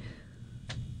family,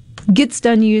 gets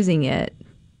done using it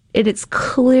and it's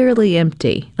clearly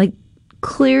empty? Like,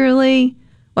 clearly,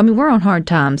 I mean, we're on hard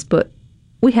times, but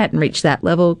we hadn't reached that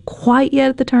level quite yet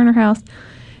at the Turner house.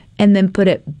 And then put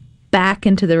it back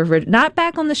into the refrigerator. Not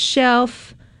back on the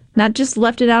shelf, not just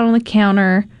left it out on the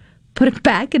counter. Put it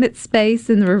back in its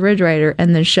space in the refrigerator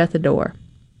and then shut the door.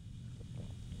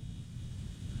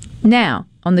 Now,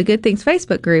 on the Good Things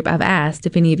Facebook group, I've asked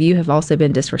if any of you have also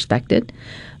been disrespected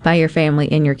by your family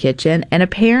in your kitchen, and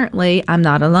apparently I'm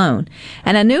not alone.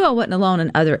 And I knew I wasn't alone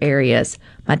in other areas.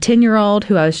 My 10-year-old,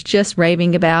 who I was just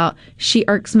raving about, she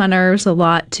irks my nerves a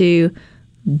lot too.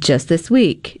 Just this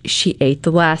week, she ate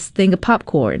the last thing of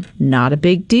popcorn. Not a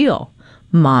big deal.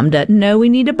 Mom doesn't know we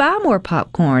need to buy more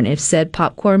popcorn if said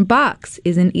popcorn box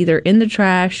isn't either in the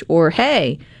trash or,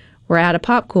 hey, we're out of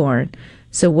popcorn.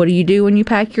 So what do you do when you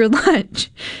pack your lunch?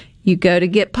 You go to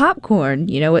get popcorn.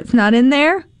 You know what's not in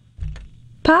there?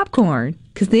 Popcorn.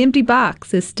 Because the empty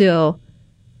box is still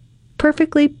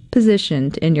perfectly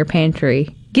positioned in your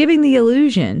pantry, giving the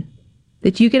illusion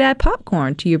that you could add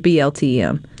popcorn to your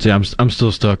BLTM. See, I'm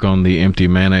still stuck on the empty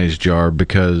mayonnaise jar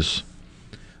because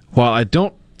while I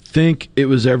don't think it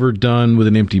was ever done with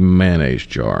an empty mayonnaise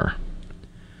jar,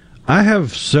 I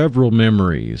have several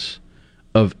memories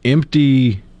of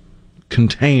empty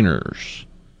containers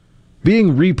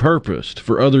being repurposed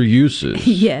for other uses.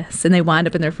 Yes, and they wind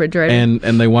up in the refrigerator. And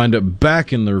they wind up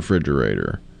back in the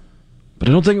refrigerator. But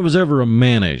I don't think it was ever a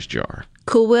mayonnaise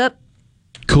jar.Ul Whip.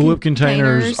 Cool Whip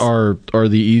containers are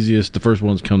the easiest. The first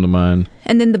ones come to mind.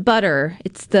 And then the butter.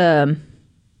 It's the,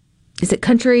 is it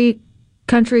Country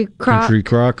Crock? Country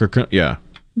Crock or, yeah.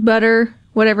 Butter,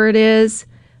 whatever it is.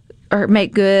 Or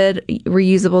Make Good,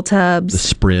 reusable tubs.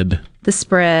 The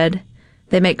spread.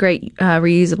 They make great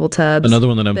reusable tubs. Another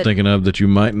one that I'm thinking of that you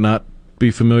might not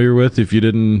be familiar with if you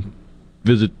didn't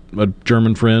visit a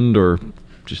German friend or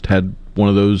just had one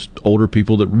of those older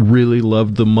people that really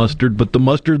loved the mustard, but the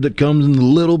mustard that comes in the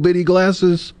little bitty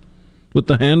glasses with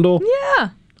the handle. Yeah.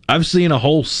 I've seen a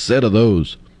whole set of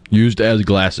those used as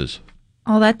glasses.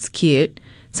 Oh, that's cute.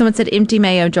 Someone said empty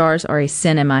mayo jars are a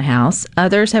sin in my house.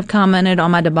 Others have commented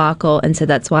on my debacle and said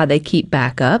that's why they keep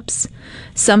backups.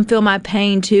 Some feel my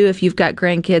pain, too. If you've got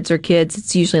grandkids or kids,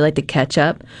 it's usually like the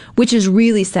ketchup, which is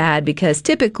really sad because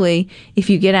typically if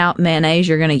you get out mayonnaise,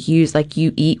 you're going to use, like,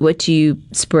 you eat what you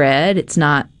spread. It's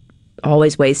not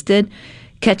always wasted.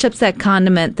 Ketchup's that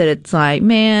condiment that it's like,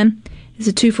 man, it's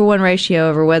a 2-for-1 ratio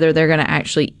over whether they're going to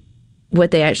actually,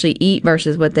 what they actually eat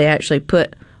versus what they actually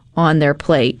put on their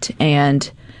plate. And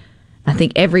I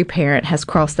think every parent has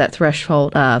crossed that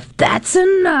threshold of, that's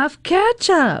enough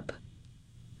ketchup.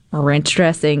 Ranch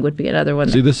dressing would be another one.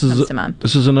 See, this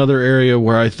is another area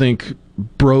where I think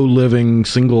bro living,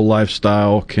 single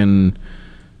lifestyle can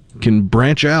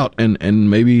branch out and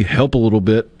maybe help a little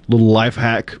bit, little life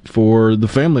hack for the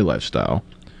family lifestyle.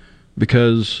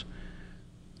 Because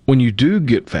when you do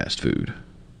get fast food,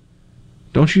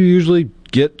 don't you usually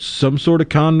get some sort of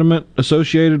condiment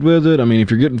associated with it? I mean, if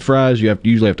you're getting fries, you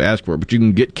usually have to ask for it, but you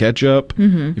can get ketchup.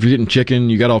 Mm-hmm. If you're getting chicken,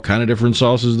 you got all kind of different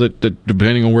sauces that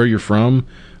depending on where you're from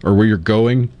or where you're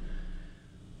going.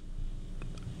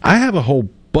 I have a whole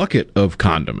bucket of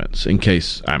condiments in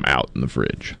case I'm out in the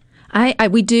fridge.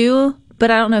 We do,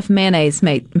 but I don't know if mayonnaise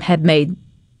had made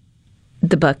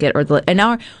the bucket or and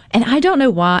I don't know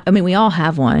why. I mean, we all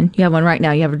have one. You have one right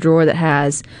now. You have a drawer that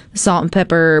has the salt and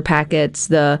pepper packets,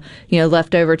 the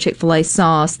leftover Chick-fil-A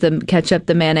sauce, the ketchup,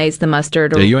 the mayonnaise, the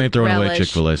mustard. Yeah, you ain't throwing away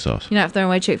Chick-fil-A sauce. You're not throwing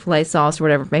away Chick-fil-A sauce or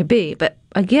whatever it may be. But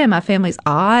again, my family's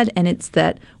odd, and it's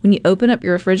that when you open up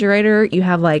your refrigerator, you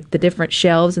have like the different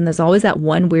shelves, and there's always that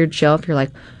one weird shelf. You're like,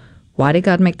 why did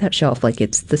God make that shelf? Like,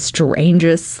 it's the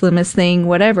strangest, slimmest thing,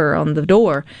 whatever, on the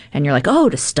door. And you're like, oh,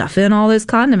 to stuff in all those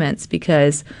condiments,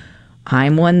 because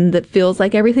I'm one that feels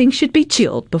like everything should be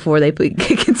chilled before they put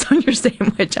gets on your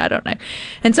sandwich. I don't know.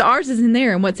 And so ours is in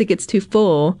there, and once it gets too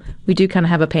full, we do kind of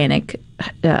have a panic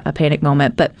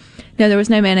moment. But no, there was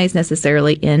no mayonnaise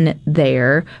necessarily in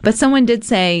there. But someone did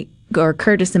say, or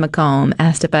Curtis and McComb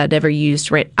asked if I'd ever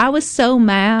used ranch. I was so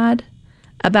mad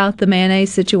about the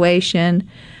mayonnaise situation.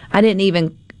 I didn't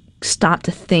even stop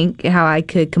to think how I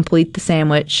could complete the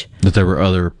sandwich. That there were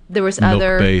other milk-based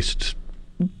milk-based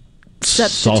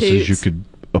sauces you could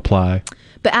apply.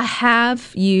 But I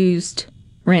have used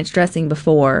ranch dressing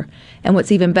before, and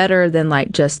what's even better than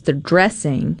like just the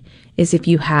dressing is if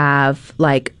you have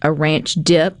like a ranch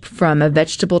dip from a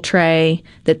vegetable tray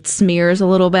that smears a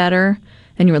little better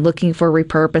and you're looking for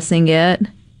repurposing it,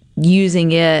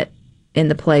 using it in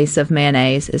the place of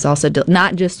mayonnaise is also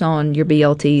not just on your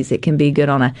BLTs. It can be good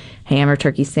on a ham or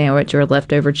turkey sandwich or a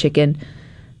leftover chicken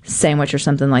sandwich or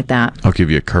something like that. I'll give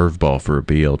you a curveball for a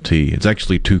BLT. It's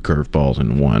actually two curveballs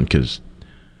in one, because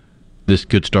this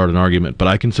could start an argument, but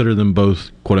I consider them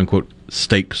both quote-unquote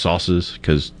steak sauces,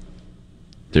 because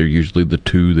they're usually the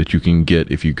two that you can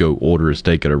get if you go order a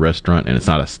steak at a restaurant, and it's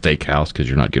not a steakhouse because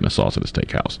you're not getting a sauce at a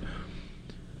steakhouse.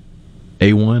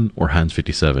 A1 or Heinz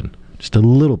 57. Just a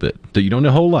little bit. You don't need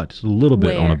a whole lot, just a little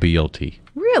bit on a BLT.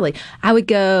 Really? I would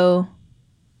go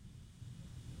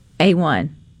A1.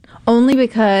 Only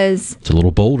because it's a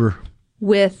little bolder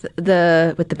with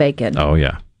the bacon. Oh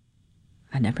yeah,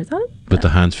 I never thought. But the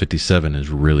Heinz 57 is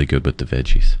really good with the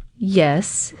veggies.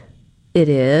 Yes, it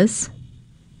is.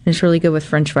 It's really good with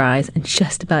French fries and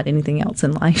just about anything else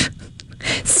in life.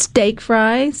 Steak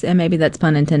fries, and maybe that's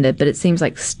pun intended, but it seems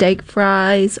like steak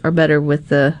fries are better with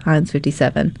the Heinz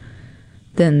 57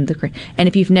 than the. And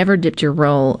if you've never dipped your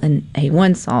roll in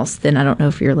A1 sauce, then I don't know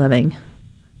if you're living.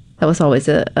 That was always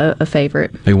a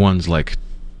favorite. A1's like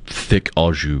thick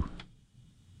au jus.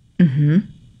 Mm-hmm.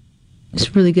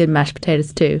 It's really good mashed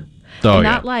potatoes, too. Oh, and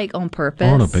not like on purpose.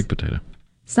 Oh, no, baked potato.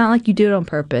 It's not like you do it on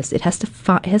purpose. It has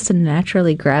to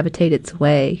naturally gravitate its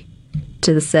way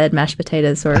to the said mashed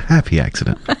potatoes. Or a happy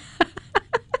accident.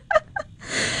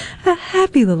 A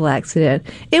happy little accident.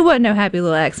 It wasn't no happy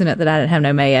little accident that I didn't have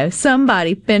no mayo.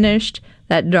 Somebody finished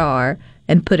that jar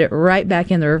and put it right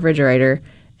back in the refrigerator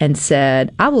and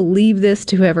said, I will leave this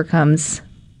to whoever comes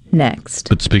next.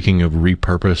 But speaking of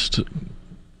repurposed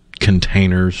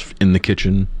containers in the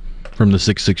kitchen, from the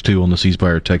 662 on the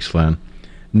C-Spire text line,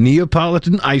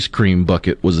 Neapolitan ice cream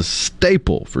bucket was a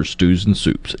staple for stews and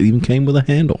soups. It even came with a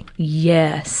handle.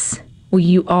 Yes. Well,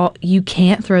 you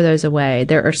can't throw those away.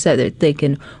 There are so that they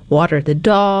can water the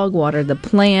dog, water the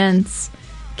plants.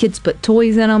 Kids put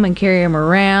toys in them and carry them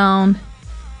around.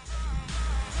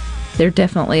 They're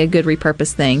definitely a good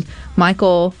repurposed thing.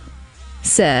 Michael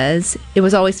says, it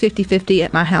was always 50-50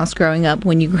 at my house growing up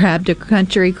when you grabbed a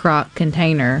Country Crock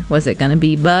container. Was it going to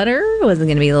be butter? Was it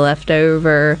going to be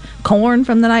leftover corn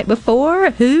from the night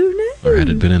before? Who knows? Or had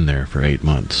it been in there for 8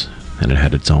 months and it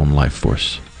had its own life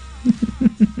force?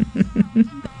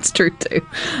 It's true, too.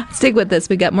 Stick with us.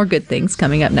 We got more good things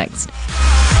coming up next.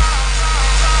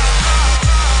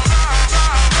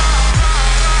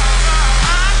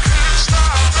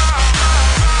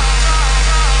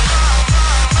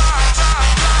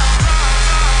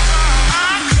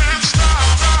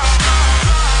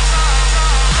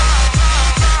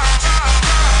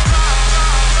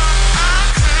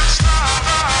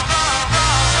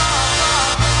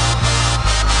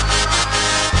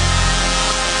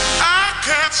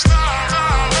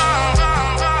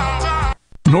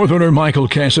 Northerner Michael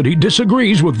Cassidy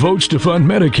disagrees with votes to fund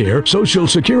Medicare, Social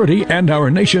Security, and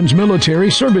our nation's military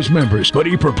service members, but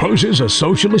he proposes a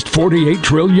socialist $48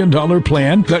 trillion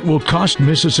plan that will cost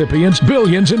Mississippians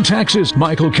billions in taxes.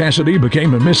 Michael Cassidy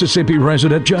became a Mississippi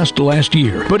resident just last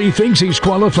year, but he thinks he's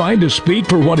qualified to speak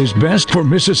for what is best for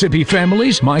Mississippi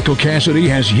families. Michael Cassidy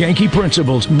has Yankee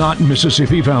principles, not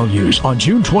Mississippi values. On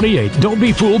June 28th, don't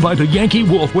be fooled by the Yankee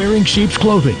wolf wearing sheep's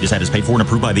clothing. This ad is paid for and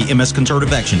approved by the MS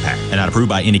Conservative Action PAC and not approved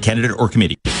by any candidate or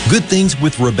committee. Good Things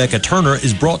with Rebecca Turner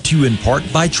is brought to you in part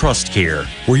by TrustCare,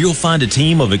 where you'll find a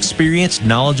team of experienced,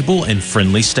 knowledgeable, and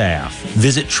friendly staff.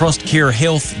 Visit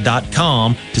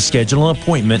TrustCareHealth.com to schedule an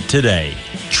appointment today.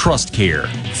 TrustCare.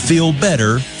 Feel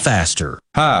better, faster.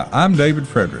 Hi, I'm David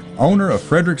Frederick, owner of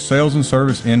Frederick Sales and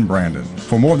Service in Brandon.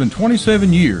 For more than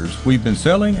 27 years, we've been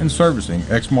selling and servicing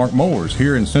Exmark mowers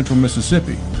here in central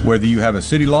Mississippi. Whether you have a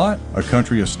city lot, a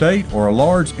country estate, or a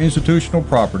large institutional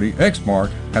property,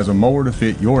 Exmark has a mower to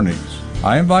fit your needs.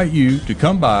 I invite you to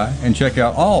come by and check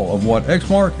out all of what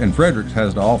Exmark and Fredericks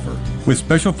has to offer. With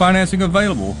special financing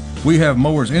available, we have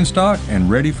mowers in stock and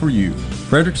ready for you.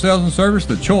 Frederick Sales and Service,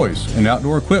 the choice in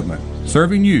outdoor equipment,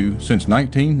 serving you since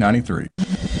 1993.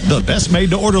 The best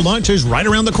made-to-order lunch is right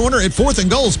around the corner at 4th and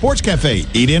Gold Sports Cafe.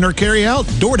 Eat in or carry out,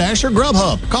 DoorDash or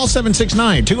Grubhub. Call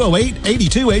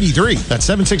 769-208-8283. That's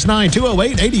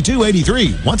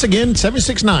 769-208-8283. Once again,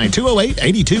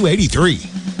 769-208-8283.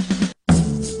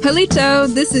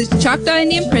 Halito, this is Choctaw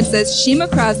Indian Princess Shima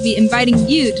Crosby inviting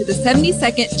you to the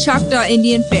 72nd Choctaw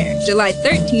Indian Fair, July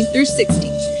 13th through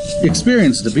 16th.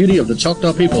 Experience the beauty of the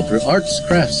Choctaw people through arts,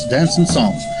 crafts, dance, and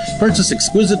song. Purchase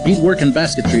exquisite beadwork and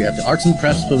basketry at the Arts and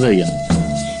Crafts Pavilion.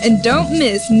 And don't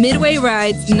miss Midway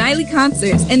Rides, nightly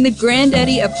concerts, and the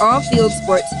granddaddy of all field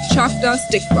sports, Choctaw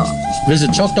Stickball.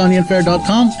 Visit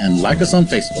ChoctawIndianFair.com and like us on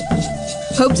Facebook.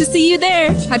 Hope to see you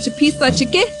there. Hachapisa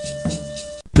Chique.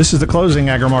 This is the closing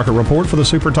agri-market report for the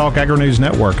Super Talk Agri-News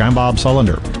Network. I'm Bob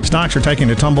Sullender. Stocks are taking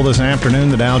a tumble this afternoon.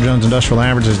 The Dow Jones Industrial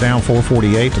Average is down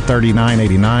 448 to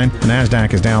 39.89. The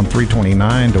NASDAQ is down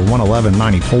 329 to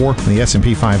 111.94. And the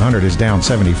S&P 500 is down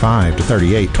 75 to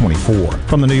 38.24.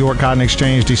 From the New York Cotton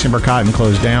Exchange, December cotton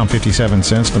closed down 57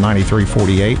 cents to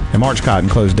 93.48. And March cotton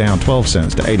closed down 12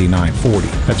 cents to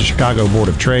 89.40. At the Chicago Board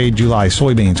of Trade, July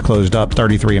soybeans closed up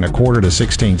 33 1/4 to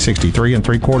 16.63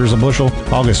 3/4 a bushel.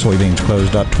 August soybeans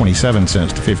closed up 27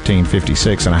 cents to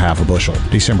 15.56 1/2 a bushel.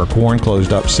 December corn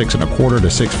closed up 6 1/4 to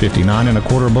 6.59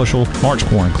 1/4 a bushel. March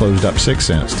corn closed up 6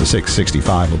 cents to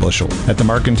 6.65 a bushel. At the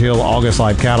Mercantile, August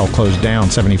live cattle closed down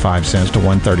 75 cents to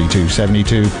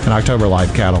 132.72, and October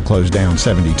live cattle closed down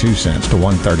 72 cents to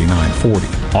 139.40.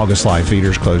 August live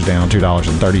feeders closed down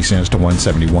 $2.30 to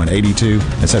 171.82,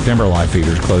 and September live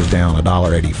feeders closed down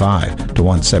 $1.85 to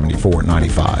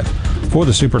 174.95. For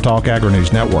the Super Talk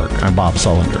Agri-News Network, I'm Bob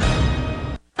Sullender.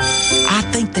 I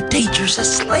think the teacher's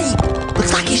asleep.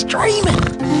 Looks like he's dreaming.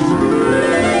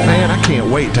 Man, I can't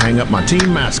wait to hang up my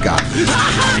team mascot.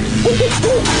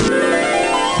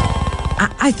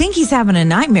 I think he's having a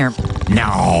nightmare.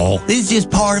 No, this is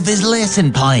just part of his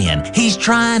lesson plan. He's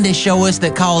trying to show us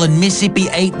that calling Mississippi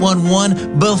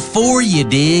 811 before you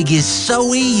dig is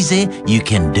so easy, you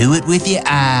can do it with your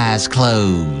eyes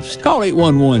closed. Call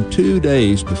 811 2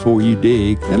 days before you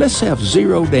dig, and let's have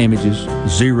 0 damages,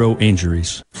 0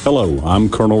 injuries. Hello, I'm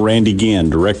Colonel Randy Ginn,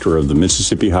 Director of the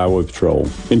Mississippi Highway Patrol.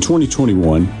 In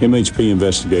 2021, MHP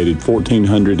investigated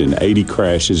 1,480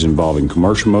 crashes involving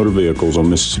commercial motor vehicles on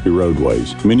Mississippi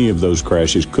roadways. Many of those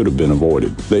crashes could have been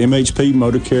avoided. The MHP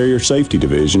Motor Carrier Safety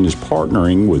Division is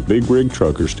partnering with big rig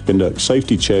truckers to conduct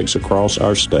safety checks across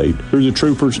our state through the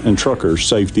Troopers and Truckers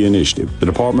Safety Initiative. The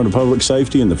Department of Public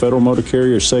Safety and the Federal Motor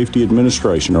Carrier Safety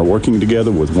Administration are working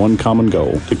together with one common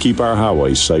goal: to keep our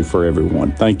highways safe for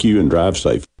everyone. Thank you and drive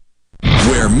safe.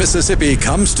 Where Mississippi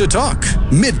comes to talk.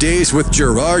 Middays with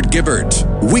Gerard Gibbert.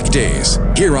 Weekdays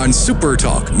here on Super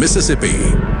Talk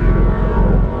Mississippi.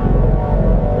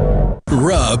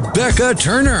 Rebecca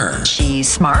Turner. She's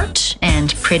smart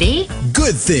and pretty.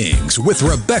 Good Things with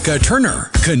Rebecca Turner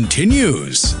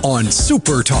continues on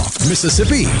Super Talk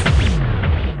Mississippi.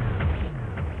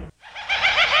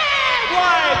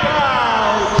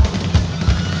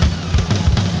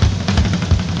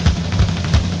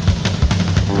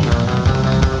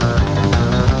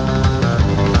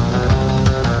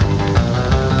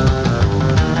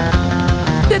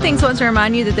 Things wants to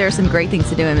remind you that there are some great things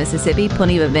to do in Mississippi,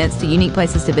 plenty of events to unique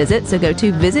places to visit. So go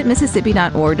to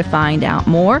visitmississippi.org to find out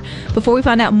more. Before we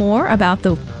find out more about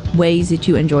the ways that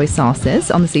you enjoy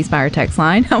sauces on the C Spire text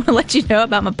line, I want to let you know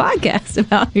about my podcast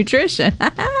about nutrition.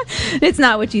 It's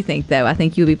not what you think, though. I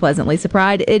think you'll be pleasantly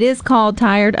surprised. It is called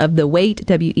Tired of the Weight,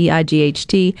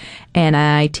 WEIGHT, and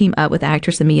I team up with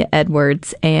actress Amia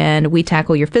Edwards, and we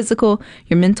tackle your physical,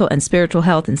 your mental, and spiritual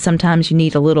health, and sometimes you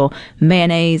need a little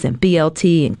mayonnaise and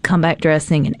BLT and comeback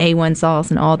dressing and A1 sauce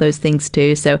and all those things,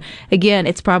 too. So, again,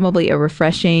 it's probably a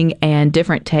refreshing and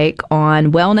different take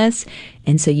on wellness,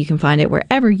 and so you can find it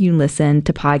wherever you listen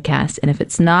to podcasts. And if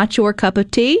it's not your cup of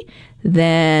tea,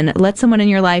 then let someone in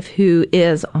your life who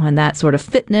is on that sort of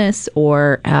fitness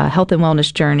or health and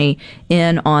wellness journey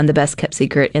in on the best kept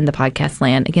secret in the podcast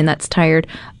land. Again, that's Tired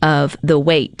of the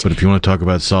Weight. But if you want to talk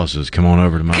about sauces, come on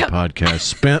over to my podcast,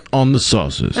 Spent on the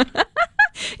Sauces.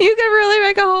 You could really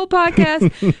make a whole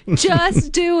podcast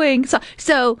just doing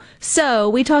so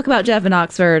we talk about Jeff in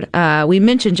Oxford. We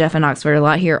mention Jeff in Oxford a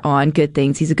lot here on Good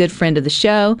Things. He's a good friend of the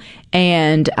show,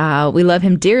 and we love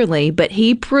him dearly, but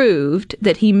he proved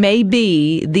that he may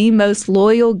be the most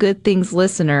loyal Good Things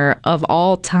listener of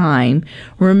all time,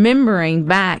 remembering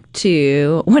back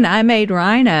to when I made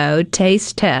Rhino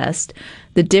taste test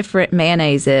the different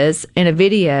mayonnaises in a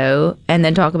video and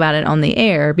then talk about it on the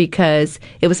air, because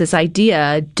it was this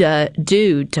idea,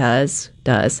 does,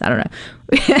 I don't know.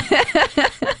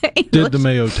 Did the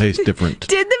mayo taste different?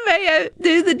 Do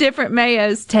the different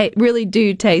mayos really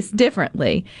do taste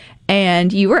differently?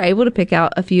 And you were able to pick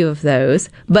out a few of those.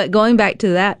 But going back to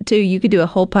that, too, you could do a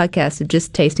whole podcast of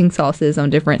just tasting sauces on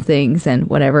different things and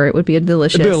whatever. It would be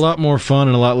delicious. It'd be a lot more fun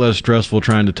and a lot less stressful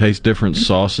trying to taste different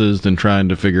sauces than trying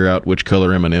to figure out which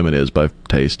color M&M it is by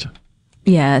taste.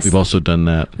 Yes. We've also done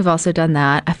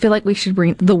that. I feel like we should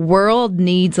bring... The world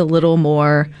needs a little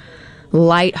more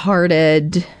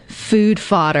lighthearted food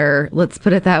fodder, let's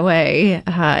put it that way,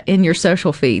 in your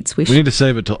social feeds. We need to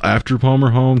save it till after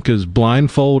Palmer Home, because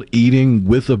blindfold eating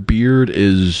with a beard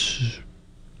is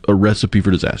a recipe for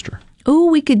disaster. Ooh,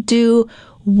 we could do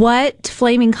what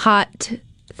flaming hot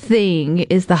thing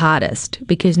is the hottest,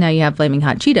 because now you have flaming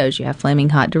hot Cheetos, you have flaming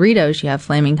hot Doritos, you have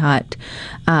flaming hot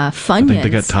Funyuns. I think they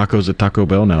got tacos at Taco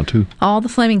Bell now too. All the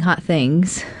flaming hot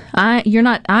things.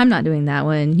 I'm not doing that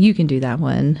one. You can do that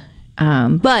one.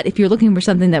 But if you're looking for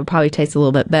something that would probably taste a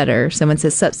little bit better, someone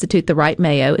says substitute the ripe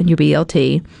mayo in your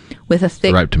BLT with a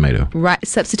thick... ripe tomato.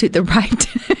 Substitute the ripe...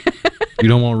 You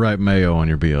don't want ripe mayo on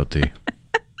your BLT.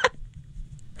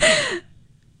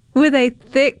 With a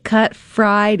thick cut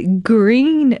fried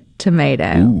green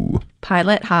tomato. Ooh.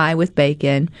 Pilot high with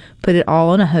bacon. Put it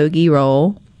all on a hoagie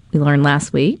roll. We learned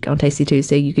last week on Tasty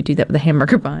Tuesday you could do that with a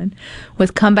hamburger bun.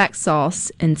 With comeback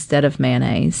sauce instead of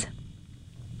mayonnaise.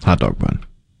 Hot dog bun.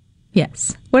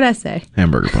 Yes. What'd I say?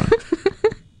 Hamburger bun.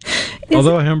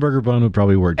 Although a hamburger bun would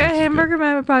probably work just a hamburger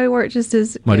bun would probably work just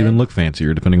as Might good. even look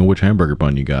fancier depending on which hamburger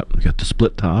bun you got. You got the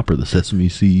split top or the sesame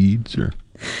seeds or...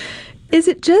 Is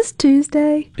it just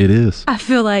Tuesday? It is. I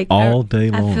feel like... all day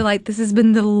long. I feel like this has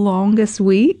been the longest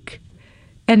week.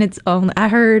 And it's only... I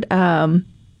heard our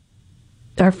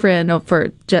friend for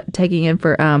taking in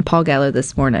for Paul Gallo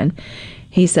this morning.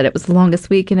 He said it was the longest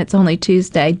week and it's only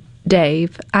Tuesday.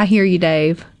 Dave, I hear you,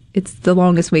 Dave. It's the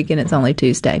longest week and it's only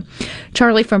Tuesday.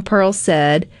 Charlie from Pearl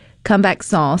said, comeback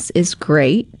sauce is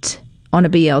great on a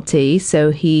BLT,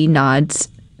 so he nods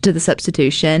to the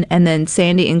substitution. And then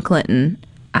Sandy and Clinton,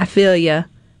 I feel ya,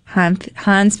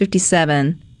 Heinz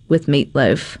 57 with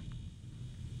meatloaf.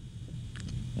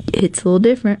 It's a little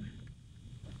different.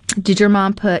 Did your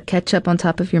mom put ketchup on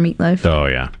top of your meatloaf? Oh,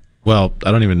 yeah. Well,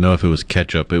 I don't even know if it was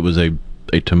ketchup. It was a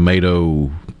tomato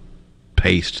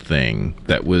paste thing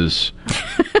that was...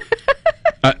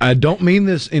 I don't mean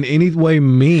this in any way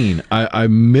mean. I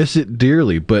miss it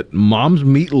dearly, but Mom's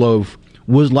meatloaf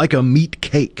was like a meat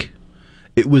cake.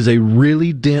 It was a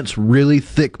really dense, really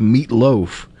thick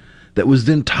meatloaf that was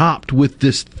then topped with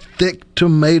this thick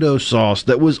tomato sauce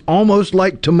that was almost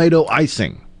like tomato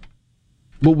icing.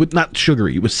 But with not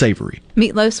sugary, it was savory.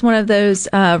 Meatloaf's one of those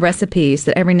recipes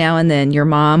that every now and then your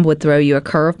mom would throw you a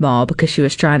curveball because she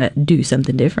was trying to do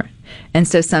something different. And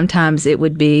so sometimes it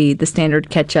would be the standard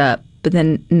ketchup, but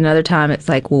then another time it's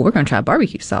like, well, we're going to try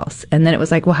barbecue sauce. And then it was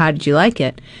like, well, how did you like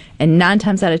it? And 9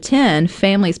 times out of 10,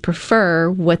 families prefer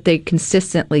what they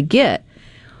consistently get.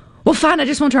 Well, fine, I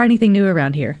just won't try anything new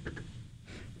around here.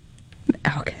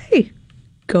 Okay.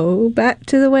 Go back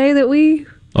to the way that we...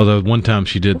 Although one time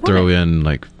she did throw in,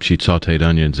 like, she sauteed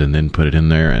onions and then put it in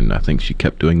there, and I think she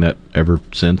kept doing that ever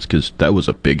since, because that was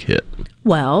a big hit.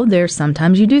 Well, there's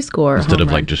sometimes you do score. Instead of,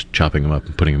 like, just chopping them up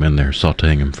and putting them in there,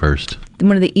 sauteing them first.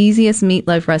 One of the easiest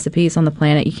meatloaf recipes on the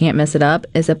planet, you can't mess it up,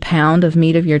 is a pound of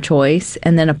meat of your choice,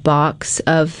 and then a box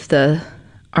of the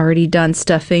already done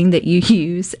stuffing that you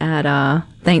use at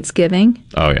Thanksgiving.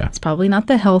 Oh, yeah. It's probably not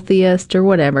the healthiest or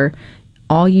whatever.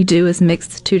 All you do is mix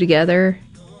the two together.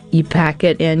 You pack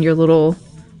it in your little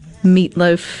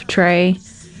meatloaf tray,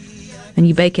 and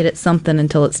you bake it at something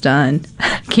until it's done.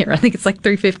 I think it's like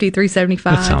 $350, $375.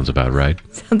 That sounds about right.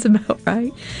 Sounds about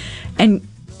right. And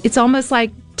it's almost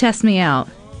like test me out.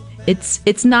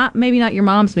 It's not maybe not your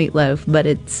mom's meatloaf, but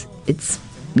it's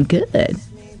good,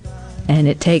 and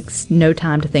it takes no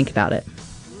time to think about it.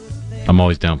 I'm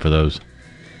always down for those.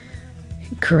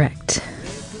 Correct.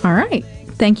 All right.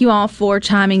 Thank you all for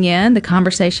chiming in. The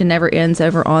conversation never ends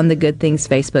over on the Good Things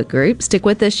Facebook group. Stick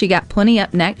with us. You got plenty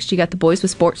up next. You got the Boys with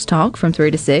Sports Talk from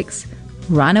 3 to 6.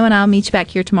 Rhino and I'll meet you back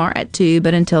here tomorrow at 2.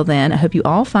 But until then, I hope you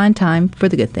all find time for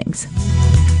the good things.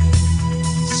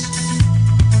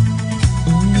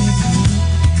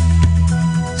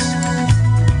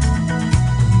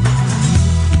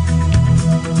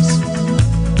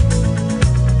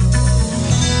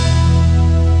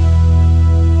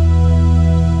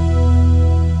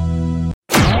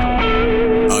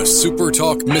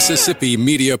 SuperTalk Mississippi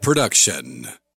Media Production.